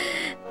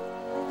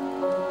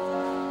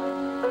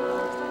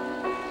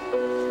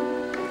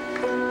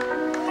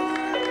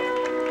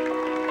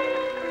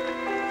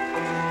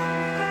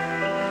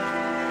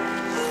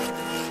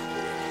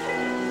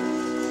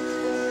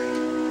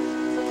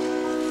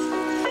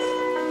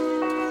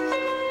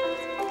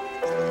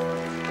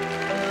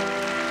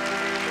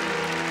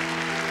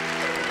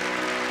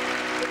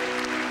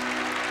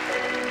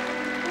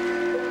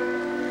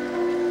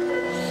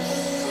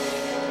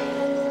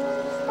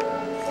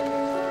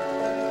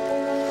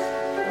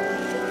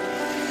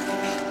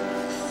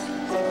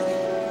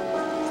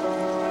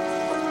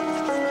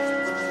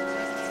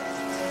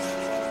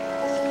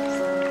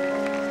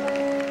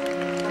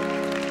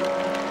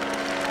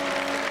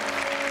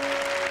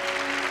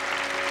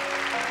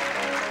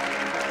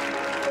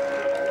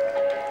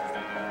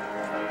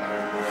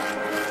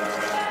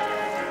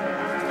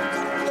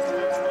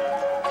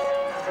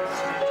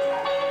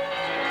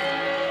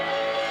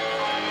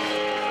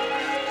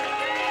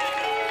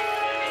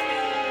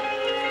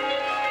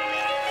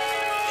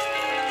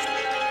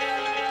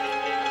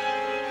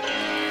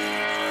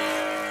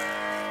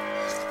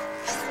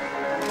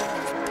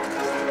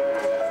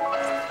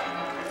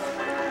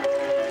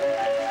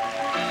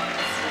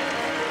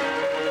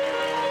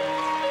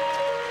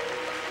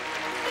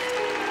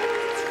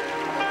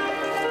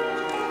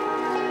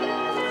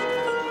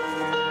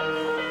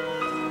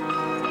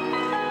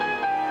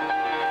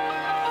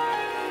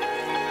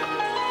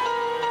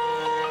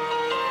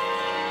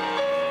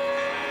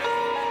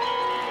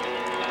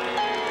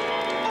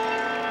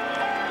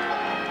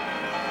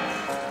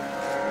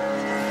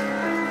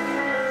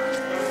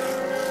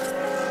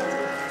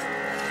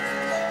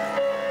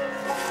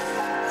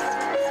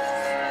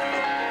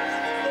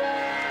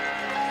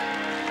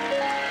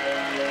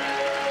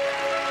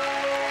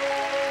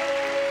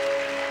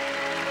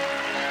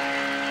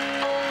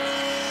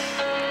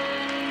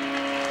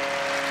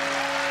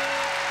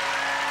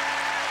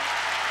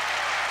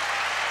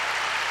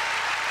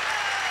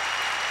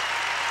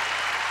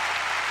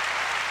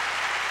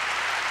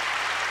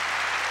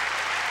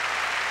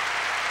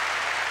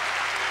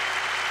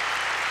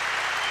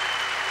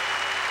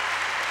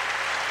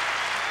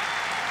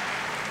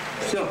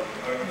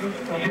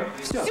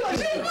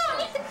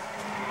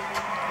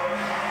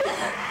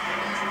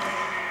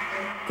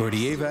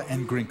 Gordeeva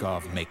and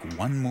Grinkov make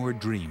one more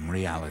dream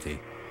reality.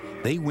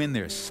 They win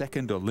their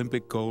second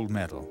Olympic gold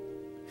medal.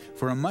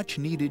 For a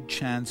much-needed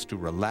chance to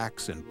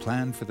relax and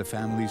plan for the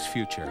family's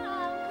future,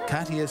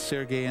 Katya,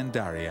 Sergei, and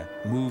Daria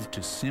moved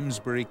to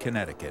Simsbury,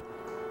 Connecticut,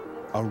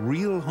 a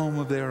real home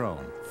of their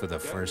own for the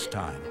first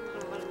time.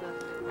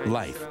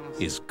 Life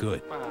is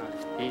good.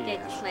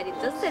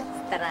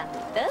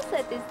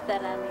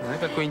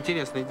 Какой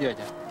интересный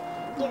дядя.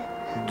 Да.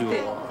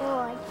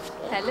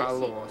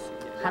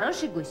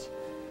 Хороший гусь?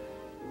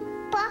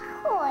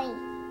 Плохой.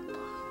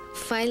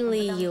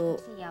 Finally, you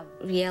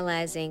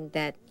realizing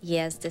that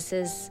yes, this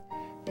is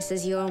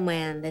your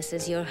man, this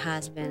is your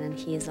husband, and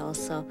he is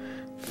also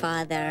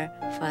father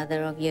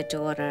of your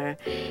daughter.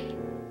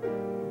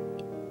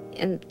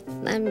 And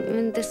I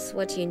mean, this is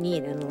what you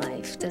need in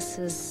life.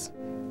 Those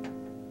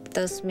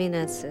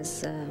minutes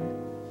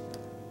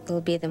will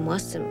be the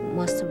most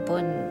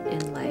important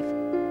in life.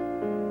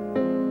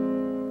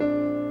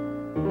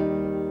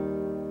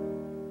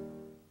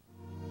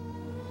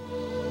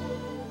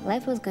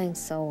 Life was going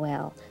so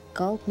well.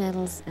 Gold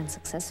medals and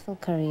successful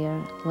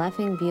career,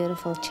 laughing,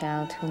 beautiful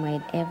child who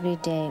made every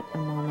day a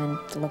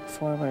moment to look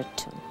forward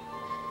to.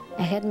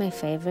 I had my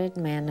favorite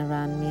man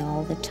around me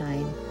all the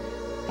time.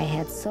 I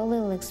had so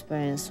little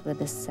experience with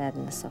the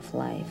sadness of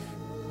life.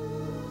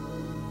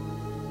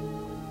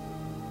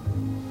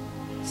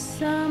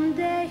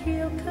 Someday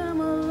he'll come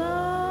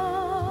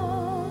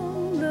along,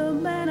 the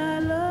man I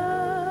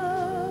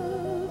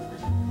love,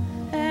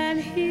 and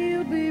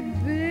he'll be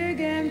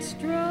big and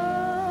strong,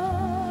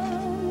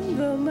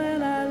 the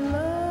man I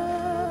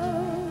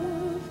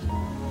love.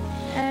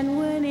 And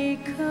when he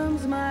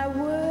comes my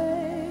way,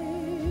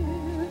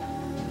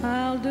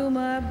 I'll do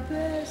my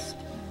best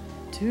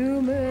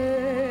to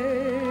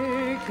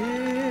make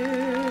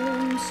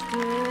him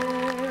stay.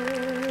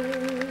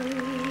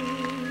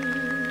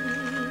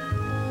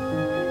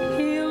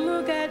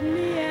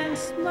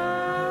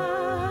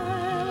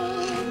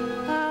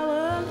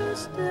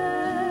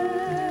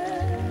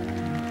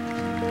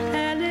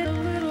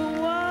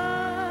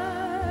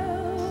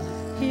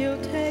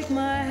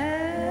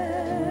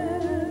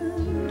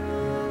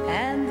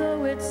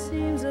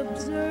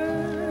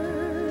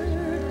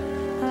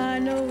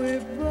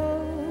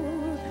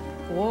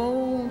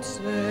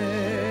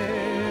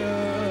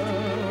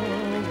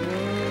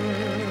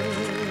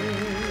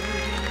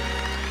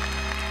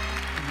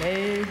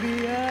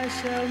 Maybe I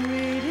shall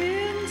meet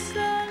him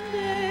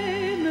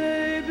Sunday,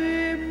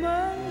 maybe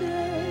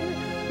Monday,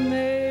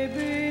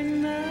 maybe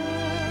not.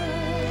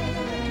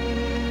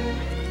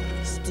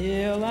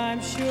 Still,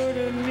 I'm sure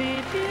to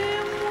meet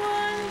him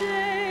one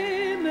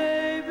day,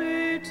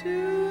 maybe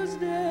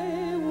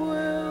Tuesday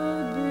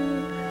will be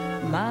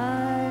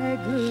my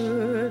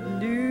good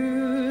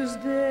news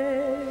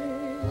day.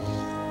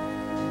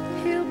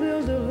 He'll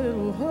build a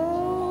little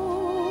home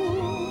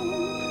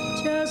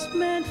just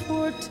meant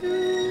for two,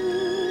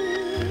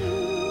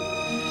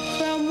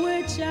 from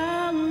which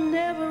I'll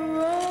never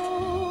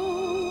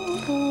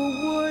roam.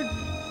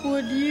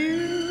 Would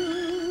you?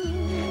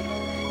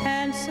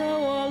 And so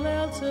all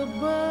else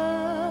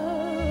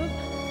above,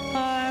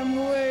 I'm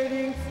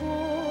waiting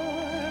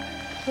for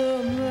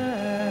the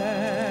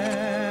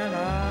man I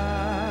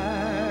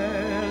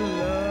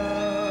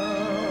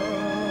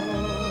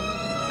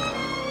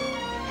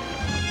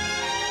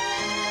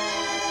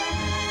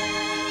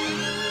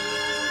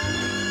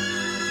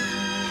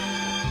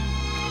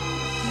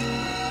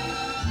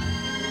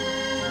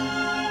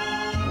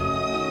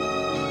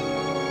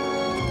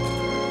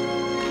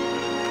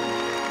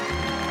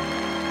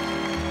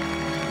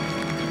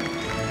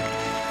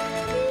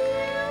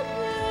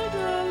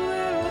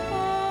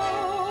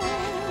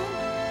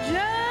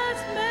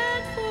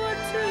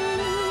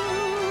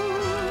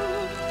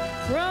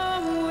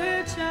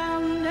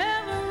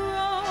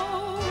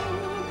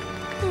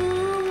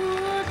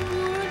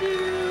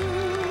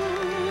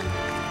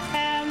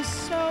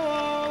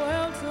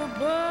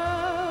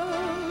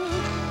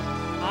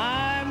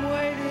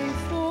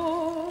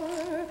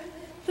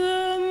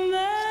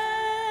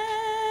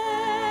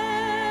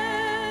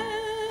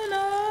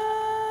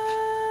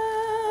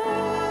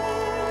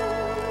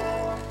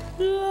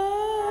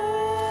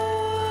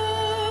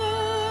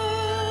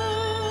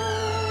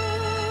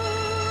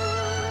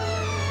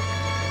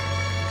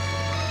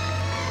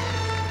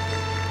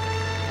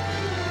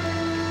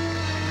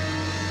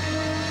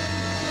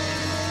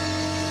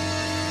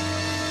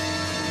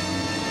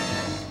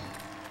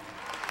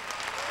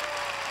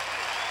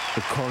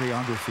The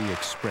choreography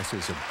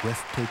expresses a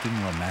breathtaking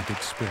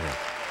romantic spirit,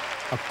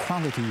 a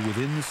quality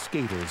within the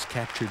skaters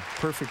captured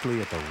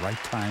perfectly at the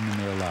right time in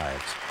their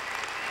lives.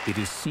 It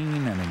is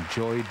seen and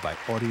enjoyed by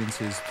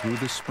audiences through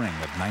the spring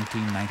of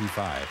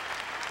 1995,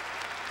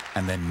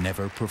 and then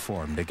never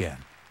performed again.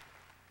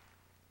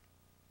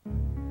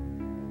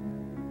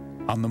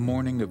 On the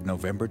morning of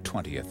November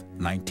 20th,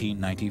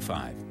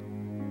 1995,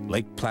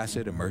 Lake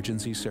Placid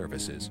Emergency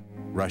Services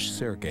rushed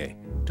Sergei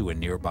to a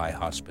nearby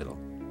hospital.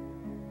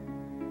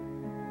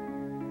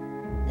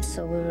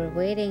 So we were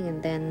waiting,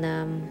 and then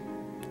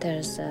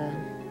there's a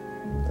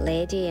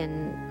lady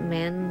and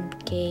man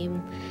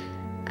came,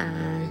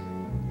 and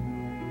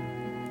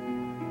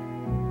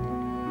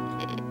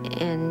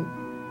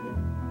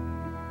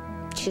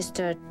she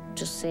started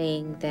to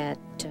saying that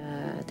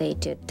they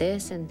did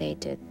this and they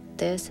did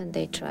this and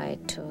they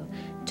tried to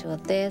do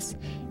this,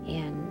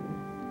 and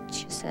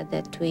she said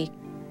that we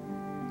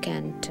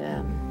can't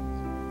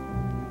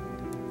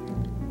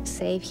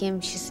save him.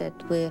 She said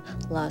we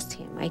lost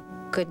him. I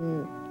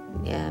couldn't.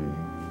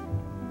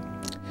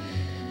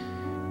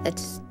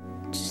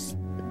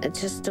 It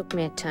just took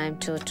me time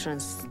to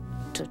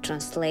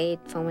translate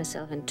for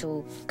myself and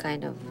to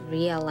kind of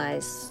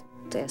realize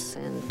this,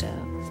 and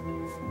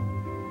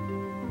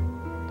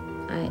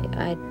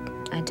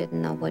I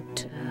didn't know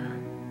what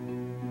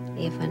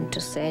even to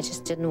say. I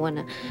just didn't want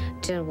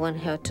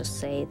her to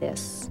say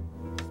this.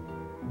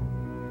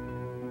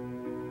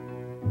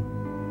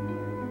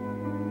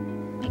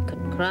 I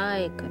couldn't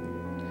cry, I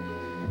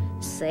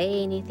couldn't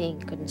say anything,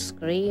 couldn't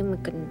scream, I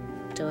couldn't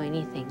do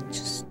anything.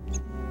 Just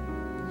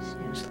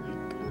seems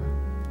like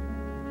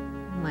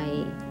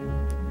my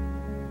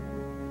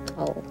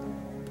all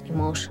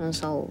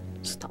emotions all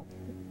stopped,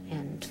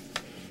 and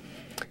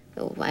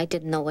I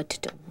didn't know what to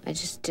do. I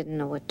just didn't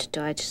know what to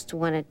do. I just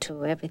wanted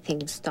to,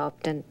 everything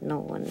stopped, and no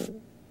one,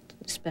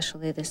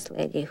 especially this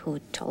lady who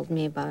told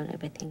me about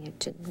everything, I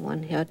didn't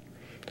want her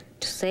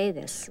to say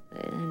this.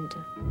 And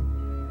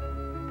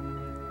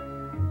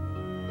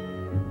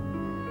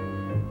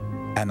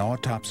an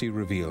autopsy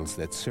reveals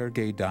that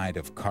Sergei died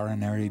of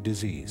coronary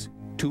disease,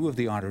 2 of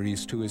the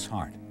arteries to his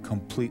heart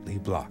completely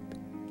blocked.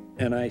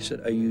 And I said,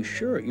 are you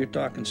sure? You're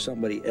talking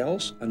somebody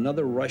else,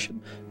 another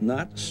Russian,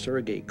 not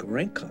Sergei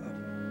Grinkov.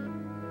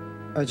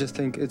 I just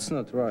think it's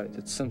not right.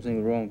 It's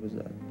something wrong with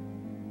that.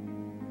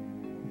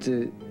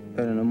 I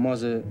don't know,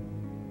 Mother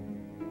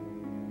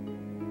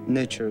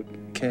Nature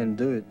can't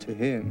do it to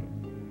him.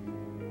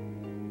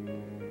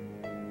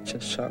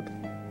 Just shocked.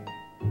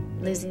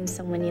 Losing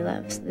someone you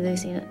love,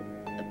 losing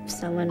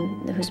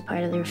someone who's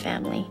part of your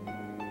family.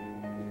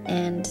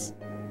 And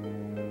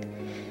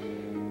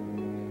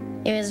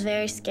it was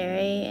very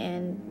scary,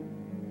 and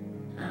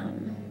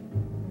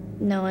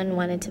no one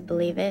wanted to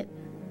believe it.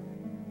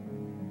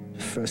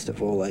 First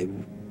of all, I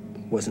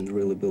wasn't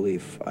really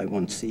believe I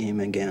won't see him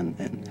again,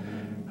 and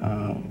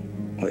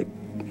like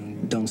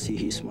don't see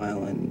his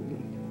smile, and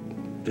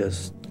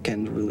just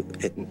can't really,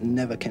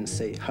 never can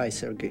say hi,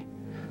 Sergei.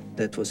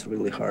 That was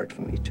really hard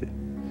for me too.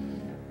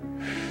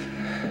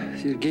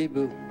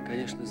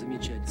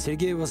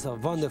 Sergei was a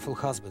wonderful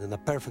husband and a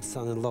perfect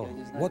son-in-law.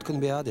 What can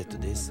be added to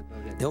this?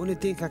 The only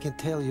thing I can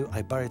tell you,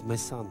 I buried my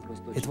son.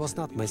 It was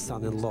not my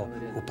son-in-law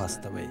who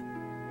passed away.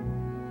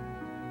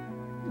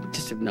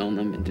 Just have known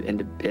them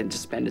and to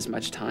spend as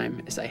much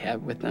time as I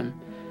have with them.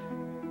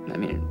 I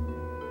mean,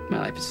 my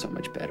life is so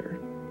much better.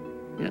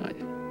 You know,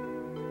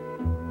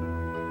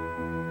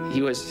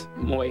 he was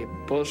mój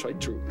большой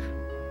друг.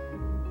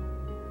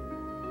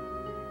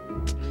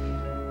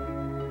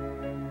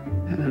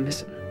 And I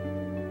miss him.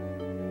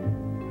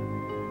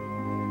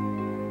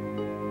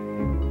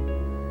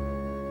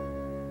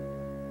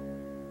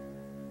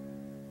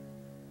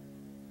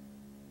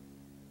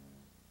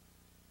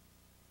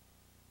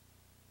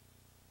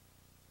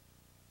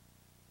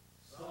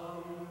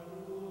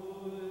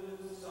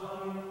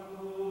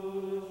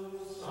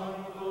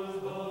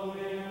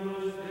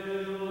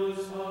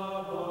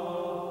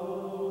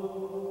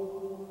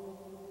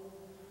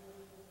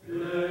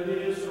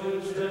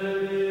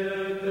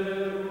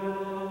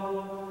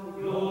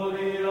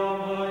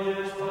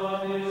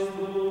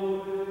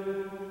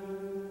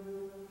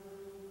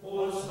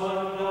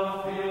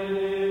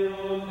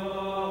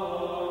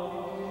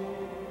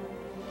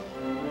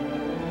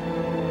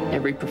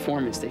 Every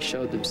performance, they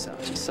showed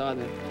themselves. You saw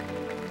the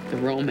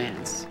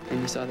romance,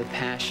 and you saw the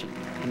passion,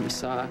 and you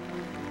saw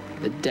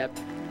the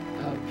depth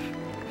of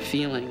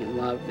feeling and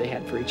love they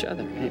had for each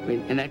other.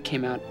 And that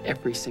came out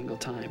every single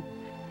time.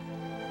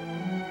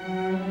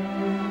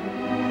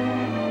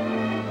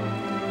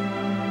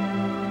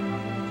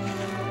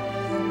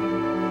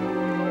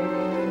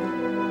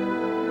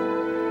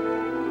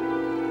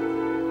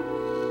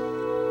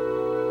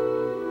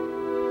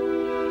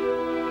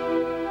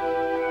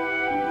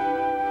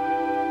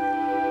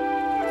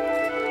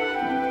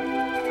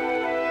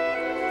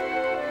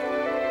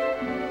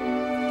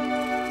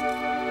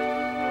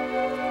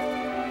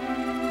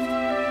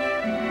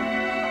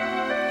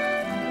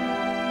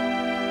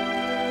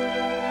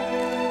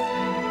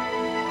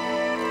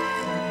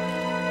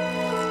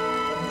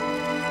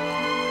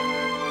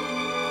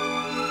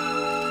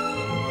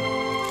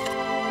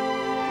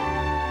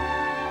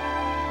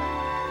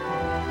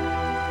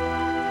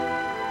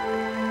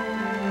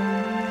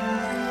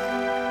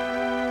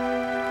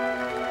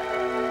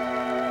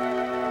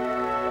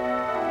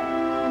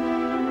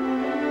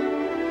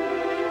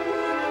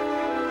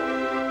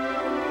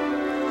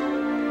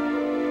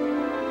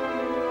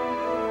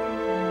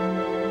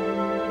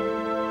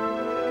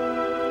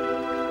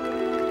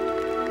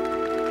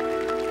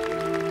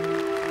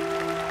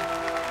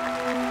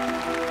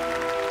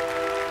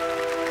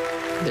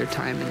 Their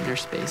time and their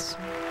space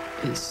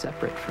is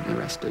separate from the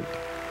rest of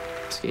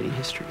skating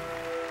history.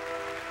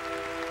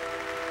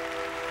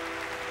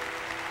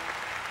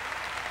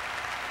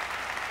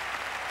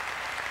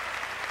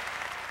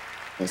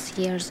 these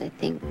years, I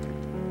think,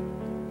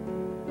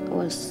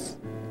 was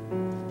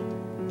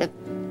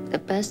the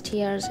best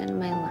years in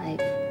my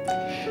life.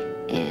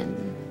 And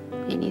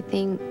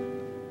anything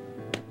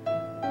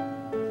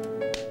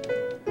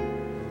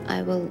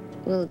I will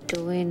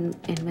do in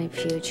my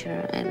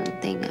future, I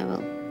don't think I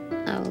will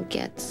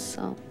get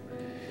so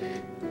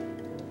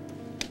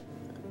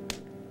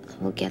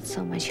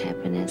much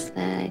happiness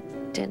that I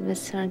did with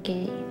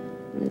Sergei.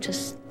 I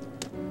just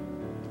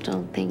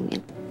don't think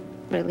it's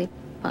really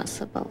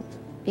possible,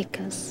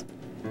 because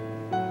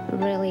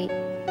I'm really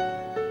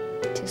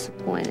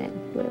disappointed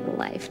with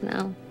life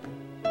now.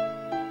 I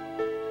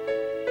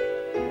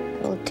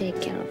will take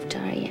care of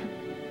Daria.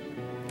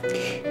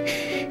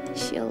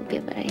 She'll be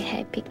a very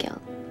happy girl,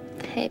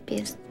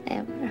 happiest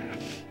ever.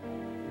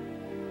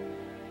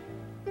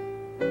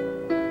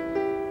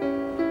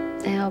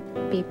 I hope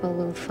people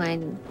will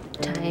find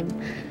time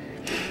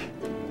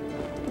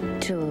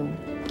to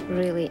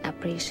really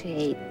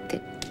appreciate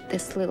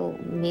these little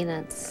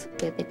minutes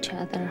with each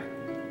other,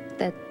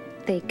 that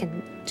they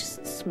can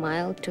just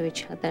smile to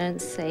each other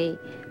and say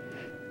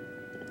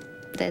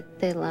that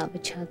they love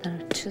each other.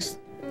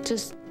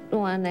 Just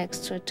one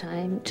extra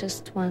time,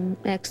 just one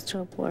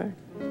extra word.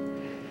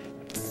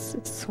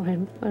 It's so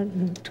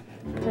important,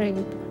 very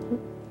important.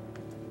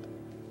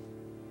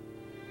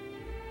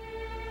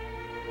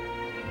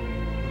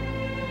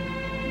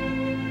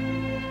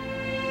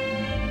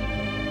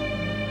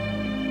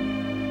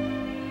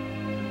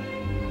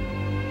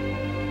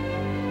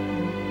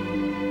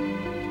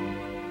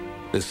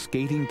 The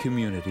skating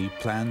community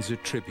plans a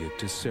tribute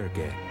to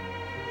Sergei,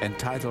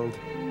 entitled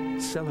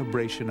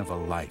Celebration of a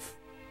Life.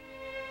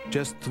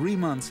 Just 3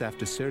 months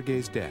after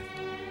Sergei's death,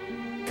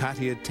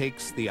 Katya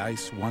takes the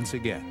ice once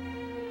again,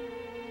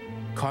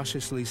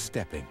 cautiously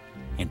stepping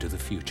into the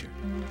future.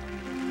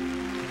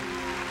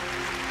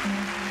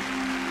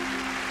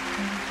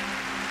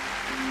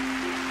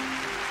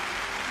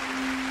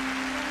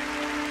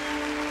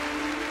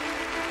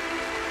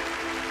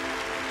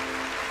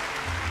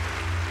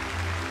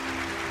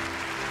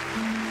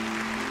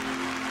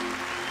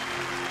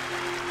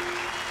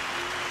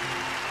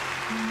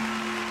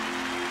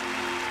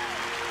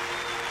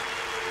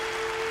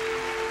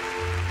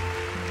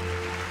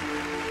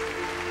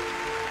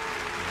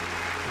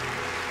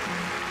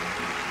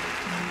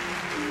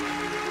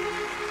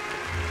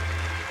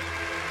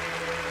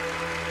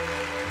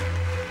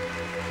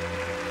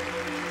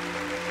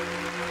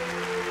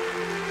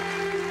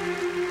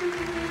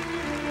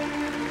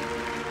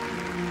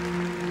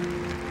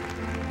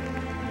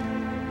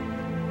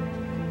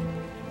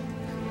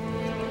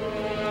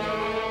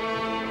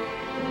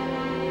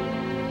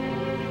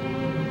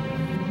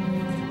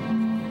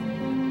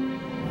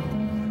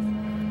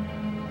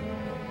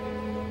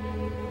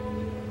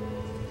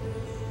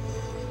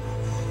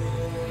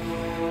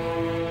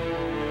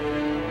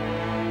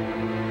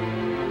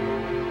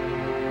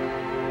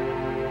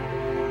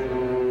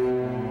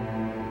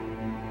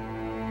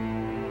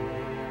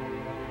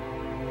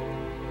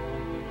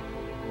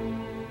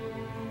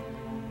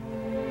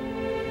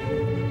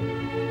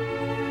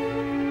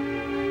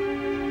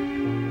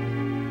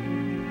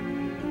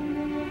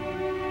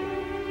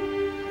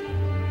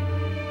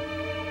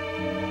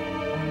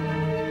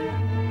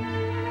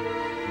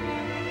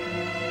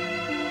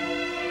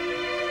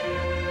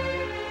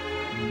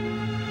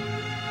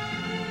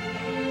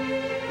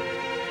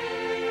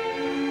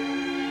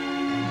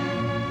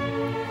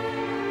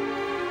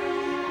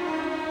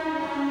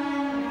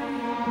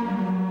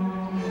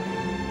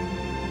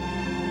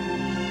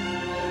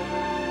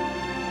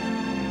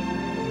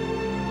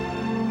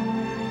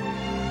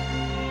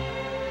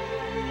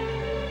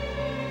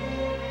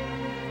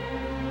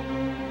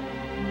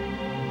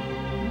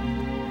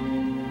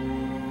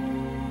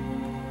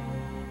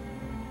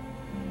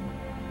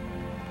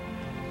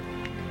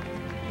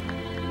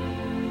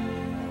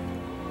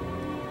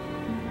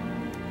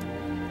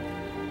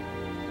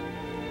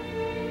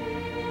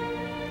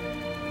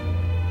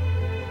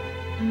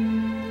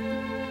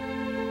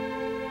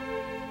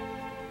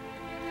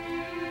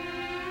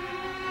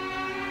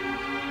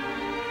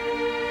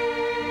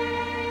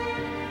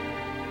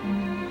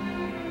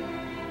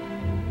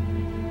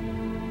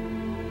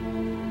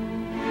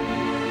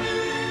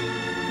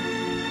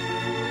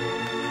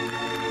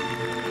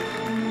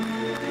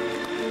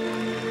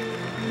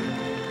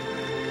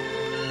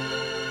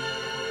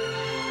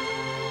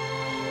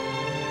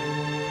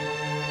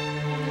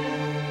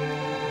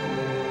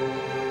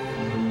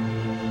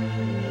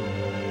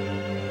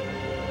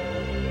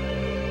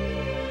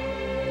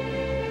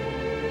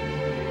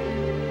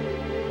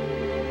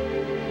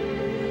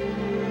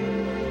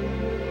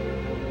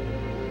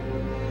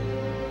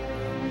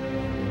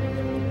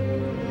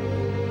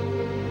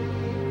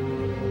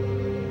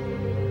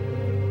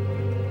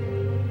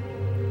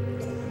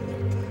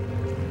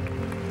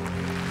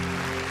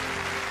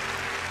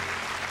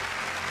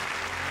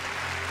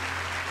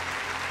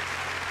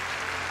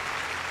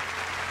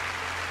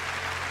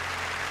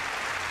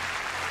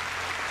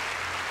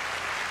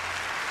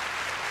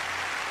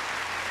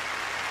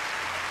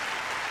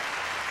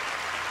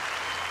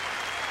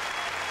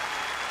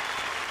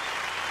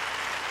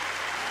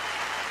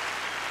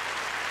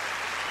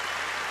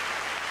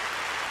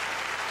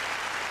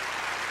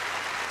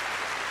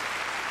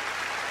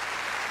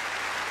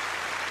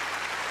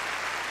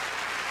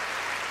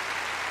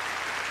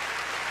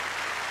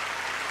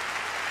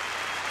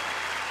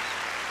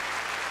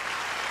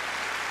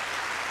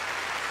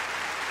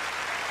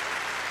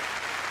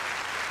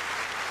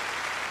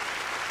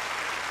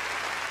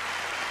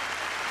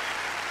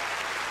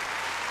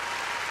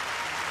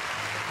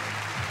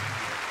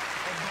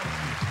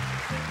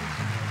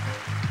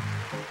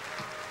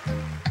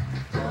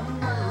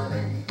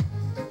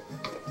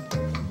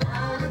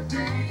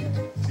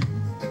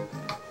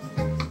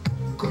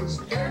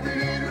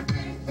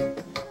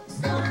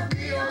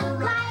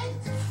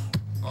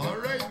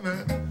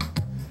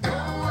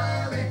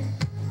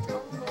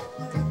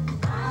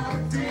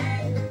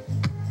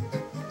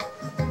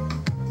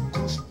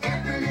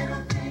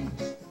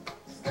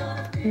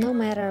 No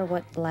matter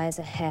what lies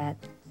ahead,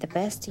 the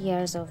best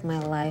years of my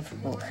life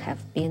will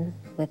have been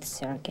with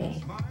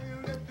Sergei.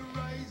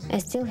 I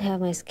still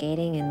have my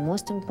skating, and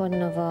most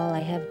important of all, I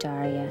have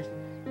Daria.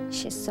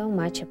 She's so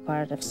much a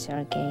part of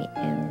Sergei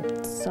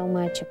and so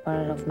much a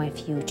part of my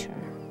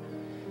future.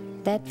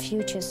 That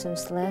future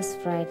seems less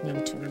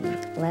frightening to me,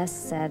 less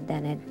sad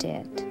than it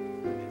did.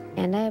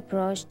 And I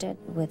approached it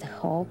with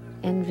hope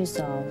and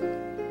resolve,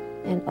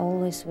 and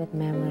always with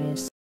memories